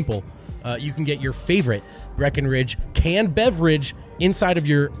that simple. You can get your favorite Breckenridge canned beverage inside of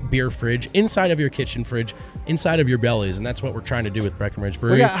your beer fridge, inside of your kitchen fridge, inside of your bellies, and that's what we're trying to do with Breckenridge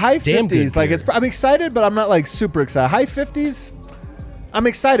Brewery. We got high 50s. Like, I'm excited, but I'm not like super excited. High 50s. I'm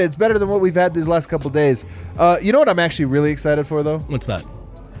excited. It's better than what we've had these last couple days. You know what I'm actually really excited for, though? What's that?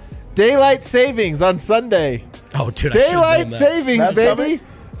 Daylight savings on Sunday. Oh, dude, Daylight savings, That's baby. coming?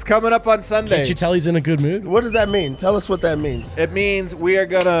 It's coming up on Sunday. Can't you tell he's in a good mood? What does that mean? Tell us what that means. It means we are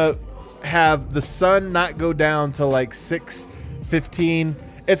going to have the sun not go down till like 6:15.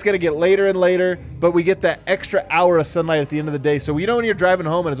 It's going to get later and later, but we get that extra hour of sunlight at the end of the day. So you know when you're driving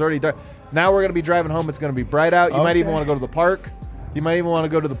home and it's already dark. Now we're going to be driving home. It's going to be bright out. You might even want to go to the park. You might even want to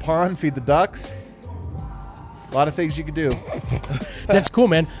go to the pond, feed the ducks. A lot of things you could do. That's cool,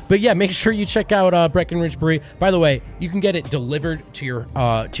 man. But yeah, make sure you check out Breckenridge Brewery. By the way, you can get it delivered to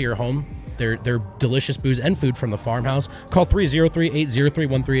your home. They're delicious booze and food from the farmhouse. Call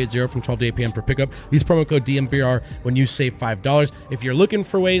 303-803-1380 from 12 to 8 p.m. for pickup. Use promo code DMVR when you save $5. If you're looking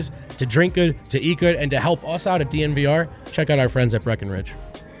for ways to drink good, to eat good, and to help us out at DNVR, check out our friends at Breckenridge.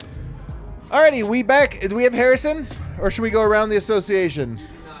 Alrighty, we back. Do we have Harrison? Or should we go around the association?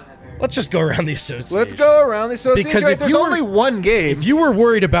 Let's just go around the association. Let's go around the association. Because if there's you were- only one game. If you were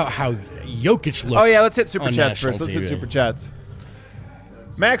worried about how Jokic looked, Oh yeah, let's hit super on chats national first. Let's hit TV. super chats.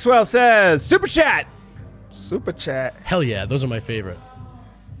 Maxwell says, super chat. Super chat. Hell yeah, those are my favorite.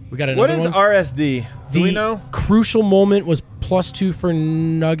 We got another What is one. RSD? Do we know? Crucial moment was +2 for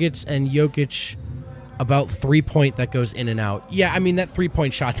Nuggets and Jokic. About 3-point that goes in and out. Yeah, I mean that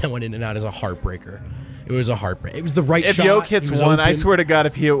 3-point shot that went in and out is a heartbreaker. It was a heartbreak. It was the right If shot. Jokic hits He was one, I open. swear to God,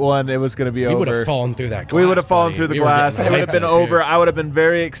 if he hit one, it was going to be We over. would have fallen through that glass. We would have fallen buddy. through the We were glass. getting It would have hyped been up over. here. I would have been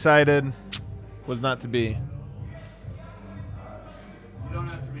very excited. Was not to be.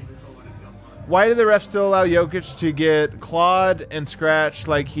 Why do the refs still allow Jokic to get clawed and scratched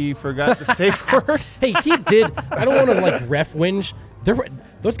like he forgot the safe word? Hey, he did. I don't want to like ref whinge.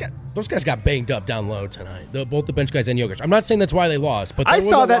 Those guys got banged up down low tonight. Both the bench guys and Jokic. I'm not saying that's why they lost, but there I was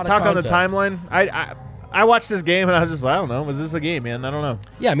saw a that lot of talk on the contact. timeline. I watched this game and I was just like, I don't know. Was this a game, man? I don't know.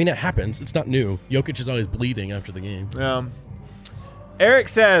 Yeah, I mean it happens. It's not new. Jokic is always bleeding after the game. Eric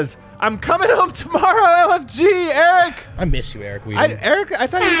says, I'm coming home tomorrow, LFG. Eric. I miss you, Eric. Whedon. Eric, I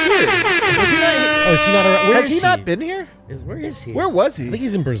thought he was here. Oh, is he not around? Where Has is he not been here? Where is he? Where was he? I think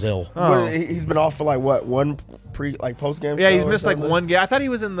he's in Brazil. Oh. He's been off for like what, one post game? Yeah, he's missed like one game. I thought he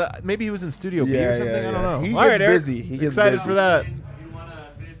was in maybe he was in Studio B or something. I don't know. He All gets right, Eric. busy. He gets Excited busy. for that.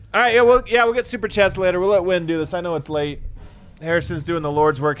 All right, we'll get super chats later. We'll let Win do this. I know it's late. Harrison's doing the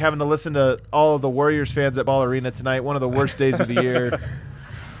Lord's work, having to listen to all of the Warriors fans at Ball Arena tonight. One of the worst days of the year.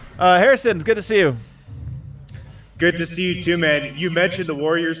 Harrison, it's good to see you. Good to see you too, man. You mentioned the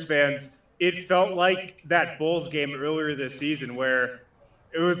Warriors fans. It felt like that Bulls game earlier this season where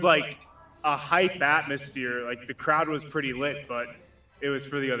it was like a hype atmosphere. Like the crowd was pretty lit, but it was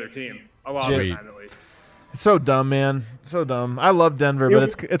for the other team. A lot of the time, at least. It's so dumb, man. So dumb. I love Denver, but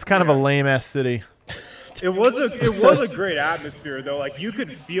it's kind of a lame ass city. It was a great atmosphere though. Like you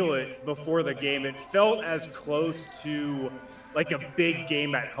could feel it before the game. It felt as close to like a big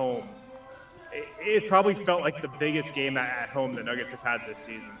game at home. It probably felt like the biggest game at home the Nuggets have had this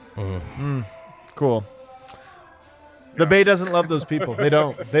season. Cool. The Bay doesn't love those people. They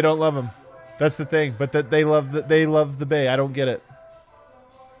don't. They don't love them. That's the thing. But that they love the Bay. I don't get it.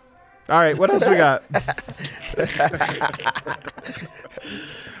 All right, what else we got?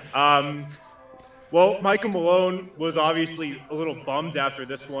 Well, Michael Malone was obviously a little bummed after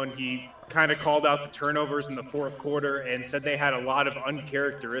this one. He kind of called out the turnovers in the fourth quarter and said they had a lot of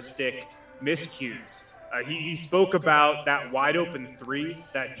uncharacteristic miscues. He spoke about that wide open three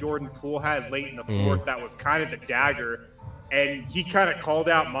that Jordan Poole had late in the fourth. That was kind of the dagger. And he kind of called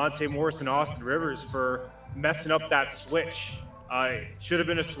out Monte Morris and Austin Rivers for messing up that switch. Should have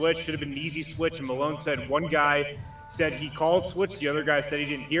been a switch, should have been an easy switch. And Malone said one guy said he called switch, the other guy said he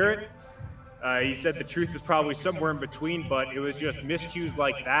didn't hear it. He said the truth is probably somewhere in between, but it was just miscues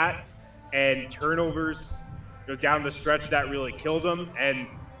like that and turnovers down the stretch that really killed him. And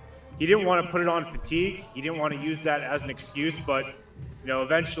he didn't want to put it on fatigue. He didn't want to use that as an excuse, but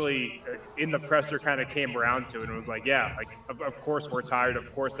eventually in the presser kind of came around to it and was like, yeah, like of course we're tired.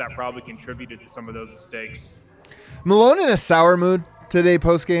 Of course that probably contributed to some of those mistakes. Malone in a sour mood today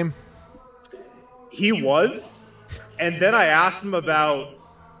post game. He was, and then I asked him about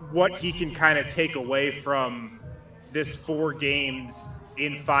what he can kind of take away from this 4 games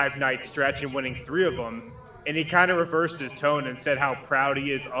in 5-night stretch and winning 3 of them. And he kind of reversed his tone and said how proud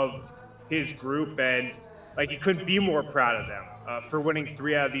he is of his group and like he couldn't be more proud of them for winning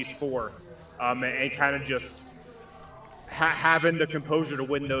 3 out of these 4 and kind of just having the composure to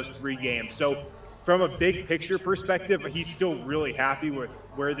win those 3 games. So from a big picture perspective, he's still really happy with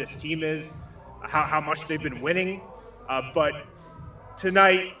where this team is, how much they've been winning. But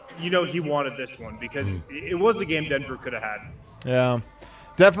tonight, he wanted this one because it was a game Denver could have had. Yeah,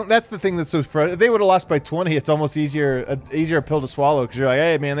 definitely. That's the thing that's so frustrating. If they would have lost by 20, it's almost easier pill to swallow because you're like,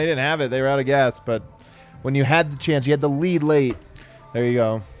 hey, man, they didn't have it. They were out of gas. But when you had the chance, you had the lead late. There you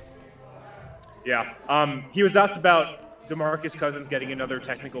go. Yeah. He was asked about DeMarcus Cousins getting another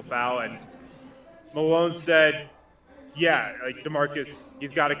technical foul, and Malone said, yeah, like DeMarcus,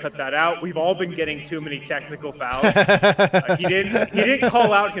 he's got to cut that out. We've all been getting too many technical fouls. He didn't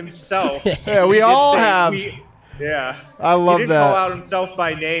call out himself. Yeah, we all have. Yeah. I love He didn't that. call out himself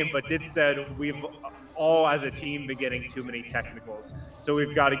by name, but did said we've all as a team been getting too many technicals. So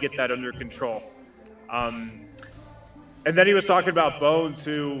we've got to get that under control. And then he was talking about Bones,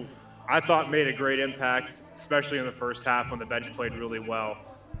 who I thought made a great impact, especially in the first half when the bench played really well.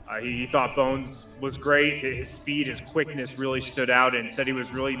 He thought Bones was great. His speed, his quickness really stood out, and said he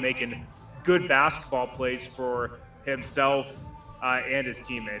was really making good basketball plays for himself and his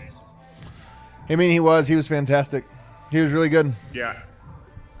teammates. I mean, he was fantastic. He was really good. Yeah.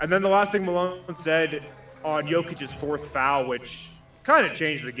 And then the last thing Malone said on Jokic's fourth foul, which kind of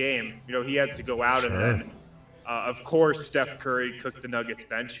changed the game. You know, he had to go out, and then, of course, Steph Curry cooked the Nuggets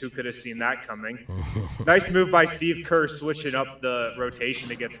bench. Who could have seen that coming? Nice move by Steve Kerr, switching up the rotation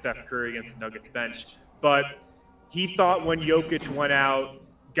to get Steph Curry against the Nuggets bench. But he thought when Jokic went out,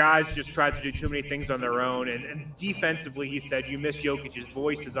 guys just tried to do too many things on their own. And defensively, he said, you miss Jokic's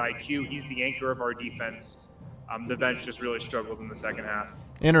voice, his IQ. He's the anchor of our defense. The bench just really struggled in the second half.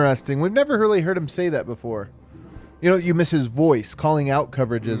 Interesting. We've never really heard him say that before. You know, you miss his voice, calling out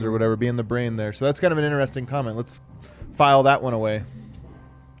coverages or whatever, being the brain there. So that's kind of an interesting comment. Let's file that one away.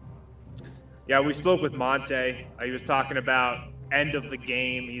 Yeah, we spoke with Monte. He was talking about end of the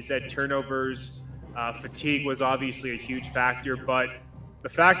game. He said turnovers, fatigue was obviously a huge factor, but the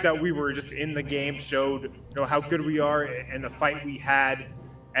fact that we were just in the game showed, how good we are and the fight we had.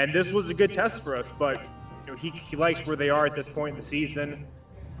 And this was a good test for us, but he likes where they are at this point in the season.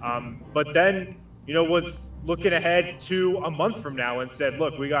 But then, was looking ahead to a month from now and said,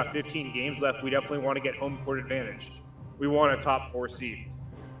 look, we got 15 games left. We definitely want to get home court advantage. We want a top 4 seed.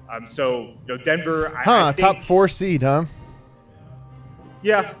 So, Denver. I think, top 4 seed, huh?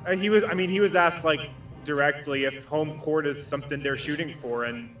 Yeah, he was asked directly if home court is something they're shooting for,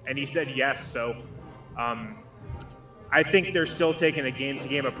 and he said yes. So, I think they're still taking a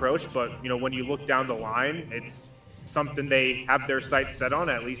game-to-game approach, but when you look down the line, it's something they have their sights set on.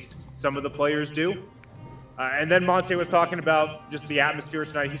 At least some of the players do. And then Monte was talking about just the atmosphere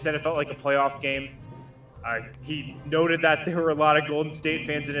tonight. He said it felt like a playoff game. He noted that there were a lot of Golden State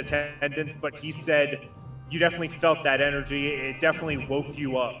fans in attendance, but he said you definitely felt that energy. It definitely woke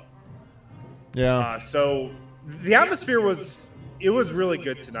you up. Yeah. So the atmosphere was really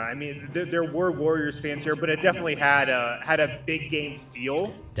good tonight. I mean, there were Warriors fans here, but it definitely had a big game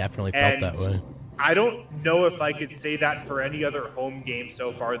feel. Definitely felt that way. I don't know if I could say that for any other home game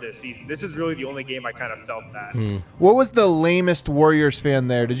so far this season. This is really the only game I kind of felt that. What was the lamest Warriors fan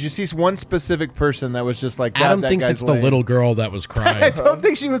there? Did you see one specific person that was just like, Adam thinks it's the little girl that was crying. I don't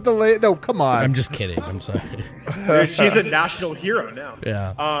think she was the lame. No, come on. I'm just kidding. I'm sorry. She's a national hero now.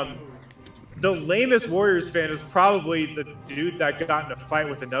 Yeah. The lamest Warriors fan is probably the dude that got in a fight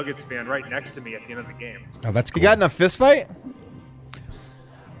with a Nuggets fan right next to me at the end of the game. Oh, that's cool. He got in a fist fight?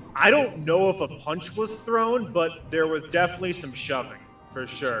 I don't know if a punch was thrown, but there was definitely some shoving for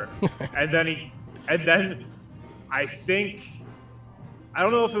sure. and then I think, I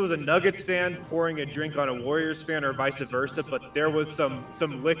don't know if it was a Nuggets fan pouring a drink on a Warriors fan or vice versa, but there was some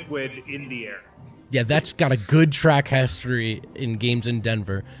liquid in the air. Yeah, that's got a good track history in games in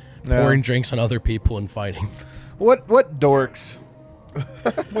Denver. Pouring drinks on other people and fighting. What dorks?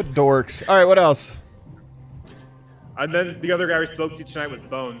 What dorks? All right, what else? And then the other guy we spoke to tonight was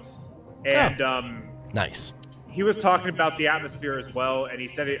Bones. And nice. He was talking about the atmosphere as well, and he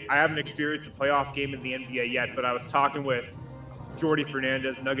said, I haven't experienced a playoff game in the NBA yet, but I was talking with Jordi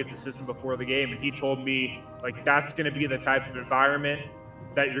Fernandez, Nuggets assistant, before the game, and he told me, that's going to be the type of environment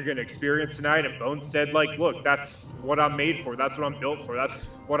that you're going to experience tonight. And Bones said, look, that's what I'm made for. That's what I'm built for. That's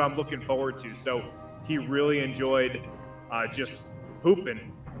what I'm looking forward to. So he really enjoyed just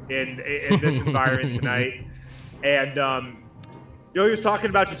hooping in this environment tonight. And, he was talking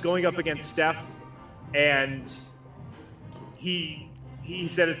about just going up against Steph, and he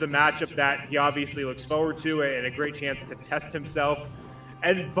said it's a matchup that he obviously looks forward to and a great chance to test himself.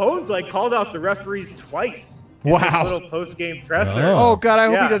 And Bones called out the referees twice. In this little post-game presser. Oh, God, I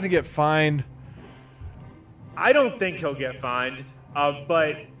hope he doesn't get fined. I don't think he'll get fined.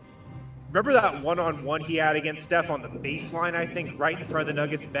 But remember that one-on-one he had against Steph on the baseline, I think, right in front of the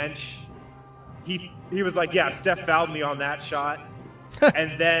Nuggets bench? He was like, yeah, Steph fouled me on that shot.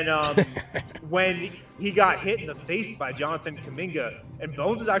 And then when he got hit in the face by Jonathan Kuminga, and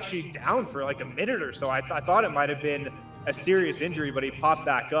Bones was actually down for a minute or so. I thought it might have been a serious injury, but he popped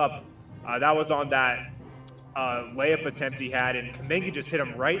back up. That was on that layup attempt he had, and Kuminga just hit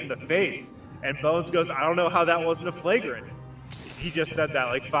him right in the face. And Bones goes, I don't know how that wasn't a flagrant. He just said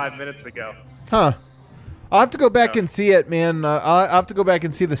that 5 minutes ago. Huh. I'll have to go back and see it, man. I'll have to go back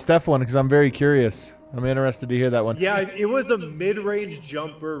and see the Steph one because I'm very curious. I'm interested to hear that one. Yeah, it was a mid-range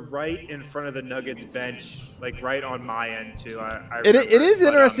jumper right in front of the Nuggets bench, like right on my end too. It is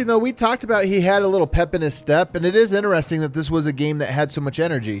interesting though. We talked about he had a little pep in his step, and it is interesting that this was a game that had so much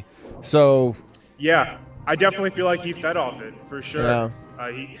energy. So yeah, I definitely feel like he fed off it for sure. Yeah.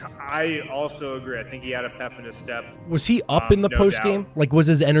 I also agree. I think he had a pep in his step. Was he up in the no post game? doubt. Like, was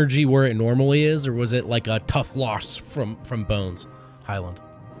his energy where it normally is, or was it like a tough loss from Bones Highland?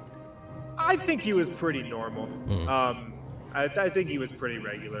 I think he was pretty normal. I think he was pretty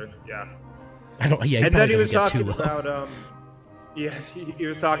regular. Yeah. And then he was talking about he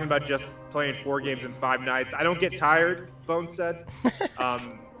was talking about just playing 4 games in 5 nights. I don't get tired, Bones said.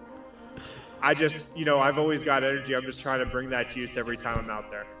 I just, I've always got energy. I'm just trying to bring that juice every time I'm out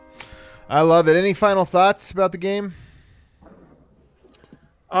there. I love it. Any final thoughts about the game?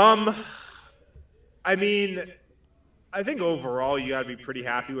 I mean, I think overall you got to be pretty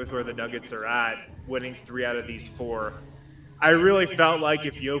happy with where the Nuggets are at, winning 3 out of these 4. I really felt like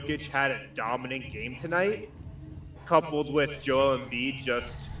if Jokic had a dominant game tonight, coupled with Joel Embiid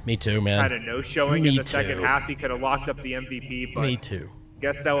just Me too, man. kind of no-showing in Me the second too. half, he could have locked up the MVP. But Me too.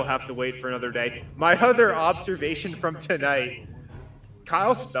 guess that will have to wait for another day. My other observation from tonight,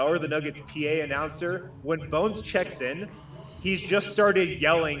 Kyle Speller, the Nuggets PA announcer, when Bones checks in, he's just started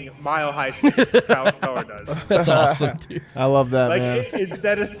yelling Mile High City. Kyle Speller does. That's awesome, dude. I love that, Like, man.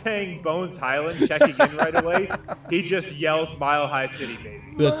 instead of saying Bones Highland checking in right away, he just yells Mile High City, baby.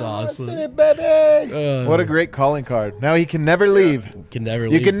 That's awesome. What a great calling card. Now he can never leave. Can never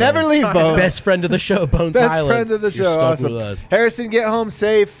You leave can never Bones. leave, Bones. Best friend of the show, Bones Best Highland. friend of the You're show. stuck Awesome. with us. Harrison, get home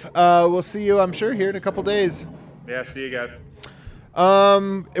safe. We'll see you, I'm sure, here in a couple days. Yeah, see you guys.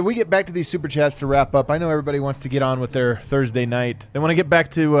 If we get back to these super chats to wrap up, I know everybody wants to get on with their Thursday night. They want to get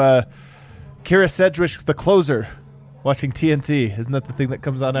back to Kira Sedgwick, the closer, watching TNT. Isn't that the thing that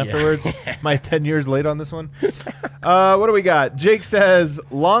comes on afterwards? Am I 10 years late on this one? What do we got? Jake says,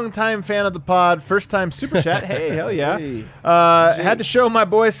 longtime fan of the pod, first time super chat. Hey, hell yeah. Hey. Had to show my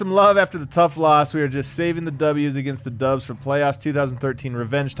boys some love after the tough loss. We are just saving the W's against the Dubs for playoffs 2013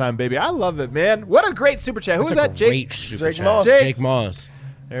 revenge time, baby. I love it, man. What a great super chat. Who was that, Jake? Great super Jake chat. Moss. Jake. Jake Moss.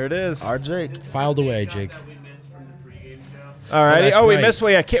 There it is. Our Jake. Filed away, Jake. All right. that's Oh, we right. missed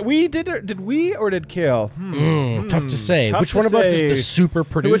one. Yeah, we did we or did Kale? Tough to say. Tough Which to one of us is say. the super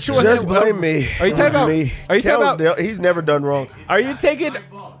producer? one? Just blame me. Are you talking about? Me. Are you talking Kel, about? he's never done wrong. Are you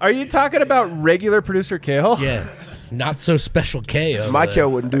talking about regular producer Kale? Yeah. Not so special KO. My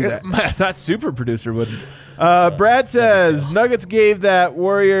Kel wouldn't do that. It's not super producer wouldn't. Brad says Nuggets gave that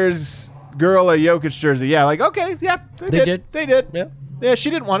Warriors girl a Jokic jersey. Yeah, like okay, yeah, they did. They did. Yeah. Yeah, she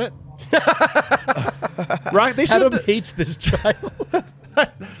didn't want it. Rock. They should Adam have. hates this child. I'm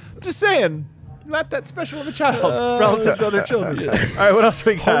just saying, not that special of a child relative to other children. All right, what else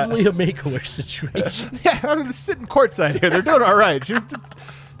we got? Hardly a Make-A-Wish situation. Yeah, I mean, they're sitting courtside here. They're doing all right. All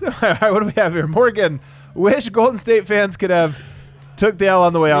right, what do we have here? Morgan, wish Golden State fans could have took the L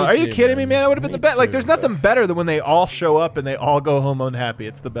on the way out. Me Are you too, kidding me, man. man? That would have been Me the best. Like, too, there's nothing better than when they all show up and they all go home unhappy.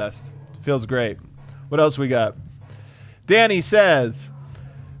 It's the best. It feels great. What else we got? Danny says,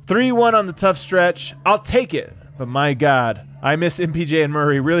 3-1 on the tough stretch. I'll take it. But my God, I miss MPJ and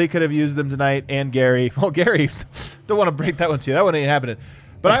Murray. Really could have used them tonight. And Gary. Well, Gary, don't want to break that one to you. That one ain't happening.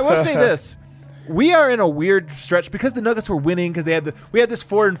 But I will say this. We are in a weird stretch because the Nuggets were winning because we had this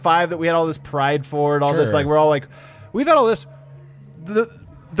 4 and 5 that we had all this pride for and all this, Sure. like, we're all like, we've had all this. The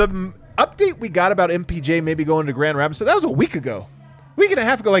update we got about MPJ maybe going to Grand Rapids, so that was a week ago. Week and a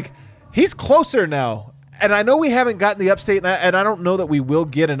half ago. Like, he's closer now. And I know we haven't gotten the update, and I don't know that we will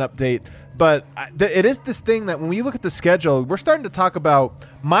get an update, but it is this thing that when we look at the schedule, we're starting to talk about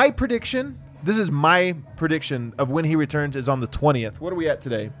my prediction. This is my prediction of when he returns is on the 20th. What are we at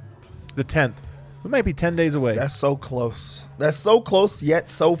today? The 10th. We might be 10 days away. That's so close. That's so close yet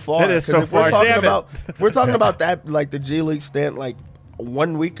so far. It is 'Cause so if we're far. talking Damn it. about, if we're talking about that, like the G League stint, like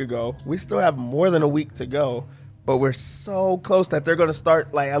 1 week ago. We still have more than a week to go, but we're so close that they're going to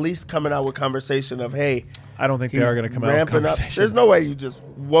start, like, at least coming out with conversation of, hey, I don't think they he's are going to come out with ramping up. conversation. There's no way you just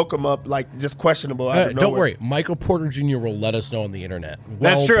woke him up like just questionable. Out of Don't nowhere. worry. Michael Porter Jr. will let us know on the internet.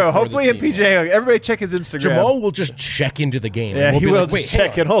 That's well true. before Hopefully, the in team. PJ, everybody check his Instagram. Jamal will just check into the game. Yeah, and we'll he be will like, just Wait,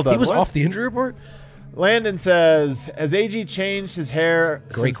 check hang it. Hold on, He was what? off the injury report? Landon says, has AG changed his hair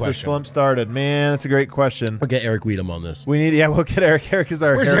Great since the question. slump started? Man, that's a great question. We'll get Eric Weedham on this. We'll get Eric. Eric is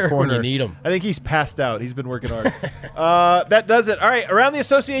our Where's hair Eric when corner. you need him? I think he's passed out. He's been working hard. That does it. All right, around the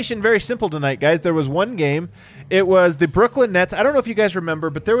association, very simple tonight, guys. There was one game. It was the Brooklyn Nets. I don't know if you guys remember,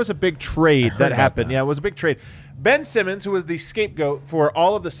 but there was a big trade that about happened. that. Yeah, it was a big trade. Ben Simmons, who was the scapegoat for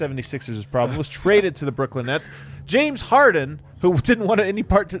all of the 76ers' problem, was traded to the Brooklyn Nets. James Harden, who didn't want any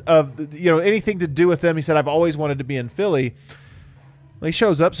part of anything to do with them, he said, "I've always wanted to be in Philly." Well, he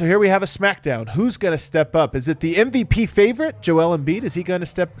shows up, so here we have a SmackDown. Who's going to step up? Is it the MVP favorite, Joel Embiid? Is he going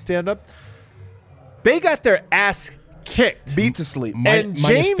to stand up? They got their ass kicked, beat to sleep, and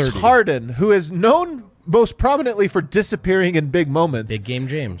James Harden, who is known most prominently for disappearing in big moments. Big game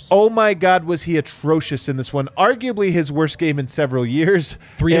James. Oh my God, was he atrocious in this one. Arguably his worst game in several years.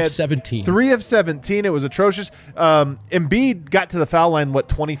 3 of 17. 3 of 17. It was atrocious. Embiid got to the foul line,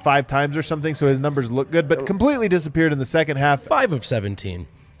 25 times or something, so his numbers look good, but completely disappeared in the second half. 5 of 17.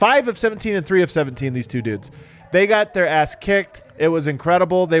 5 of 17 and 3 of 17, these two dudes. They got their ass kicked. It was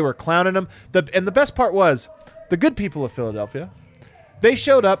incredible. They were clowning them. And the best part was the good people of Philadelphia. They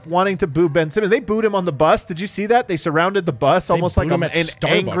showed up wanting to boo Ben Simmons. They booed him on the bus. Did you see that? They surrounded the bus almost like an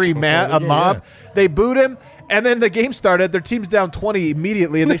angry mob. Yeah. They booed him, and then the game started. Their team's down 20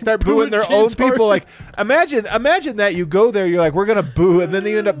 immediately, and they start booing their own people. Like, imagine that you go there, you're like, we're gonna boo, and then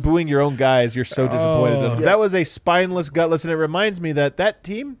you end up booing your own guys. You're so disappointed. That was a spineless, gutless, and it reminds me that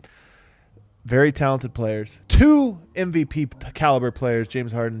team, very talented players, 2 MVP caliber players,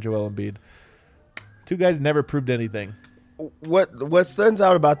 James Harden, Joel Embiid. 2 guys never proved anything. What stands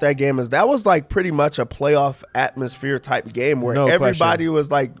out about that game is that was like pretty much a playoff atmosphere type game where everybody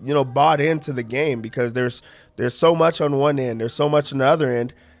was like, bought into the game because there's so much on one end, there's so much on the other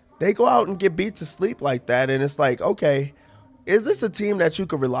end. They go out and get beat to sleep like that, and it's like, okay, is this a team that you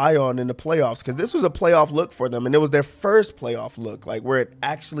could rely on in the playoffs? Because this was a playoff look for them, and it was their first playoff look, like where it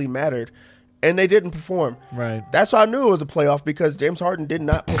actually mattered. And they didn't perform. Right. That's why I knew it was a playoff, because James Harden did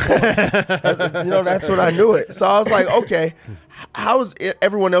not perform. That's when I knew it. So I was like, okay, how is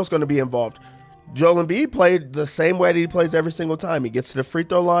everyone else going to be involved? Joel Embiid played the same way that he plays every single time. He gets to the free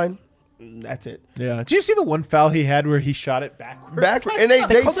throw line. That's it. Yeah. Did you see the one foul he had where he shot it backwards? And they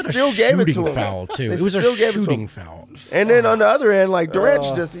still gave it to him. Shooting foul, too. It was a shooting foul. And then on the other end, like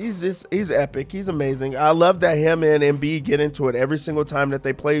Durant's he's epic. He's amazing. I love that him and Embiid get into it every single time that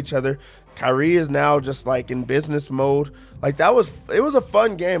they play each other. Kyrie is now just like in business mode. Like it was a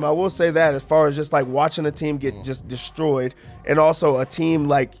fun game. I will say that, as far as just like watching a team get just destroyed, and also a team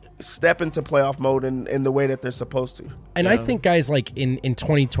like step into playoff mode in the way that they're supposed to. And I think, guys, like in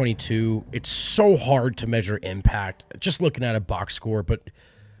 2022, it's so hard to measure impact just looking at a box score, but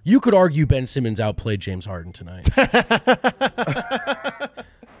you could argue Ben Simmons outplayed James Harden tonight.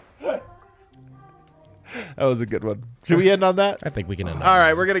 That was a good one. Should we end on that? I think we can end on All right,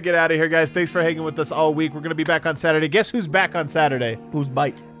 this. we're going to get out of here, guys. Thanks for hanging with us all week. We're going to be back on Saturday. Guess who's back on Saturday? Who's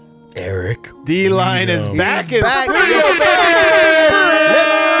bike? Eric. D-Line is back. He's back. Let's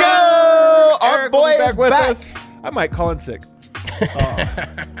go. Our Eric boy will be back is with back. us. I might call in sick.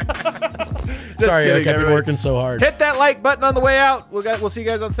 Sorry, Eric. I've been working so hard. Hit that like button on the way out. We'll see you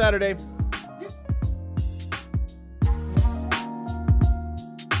guys on Saturday.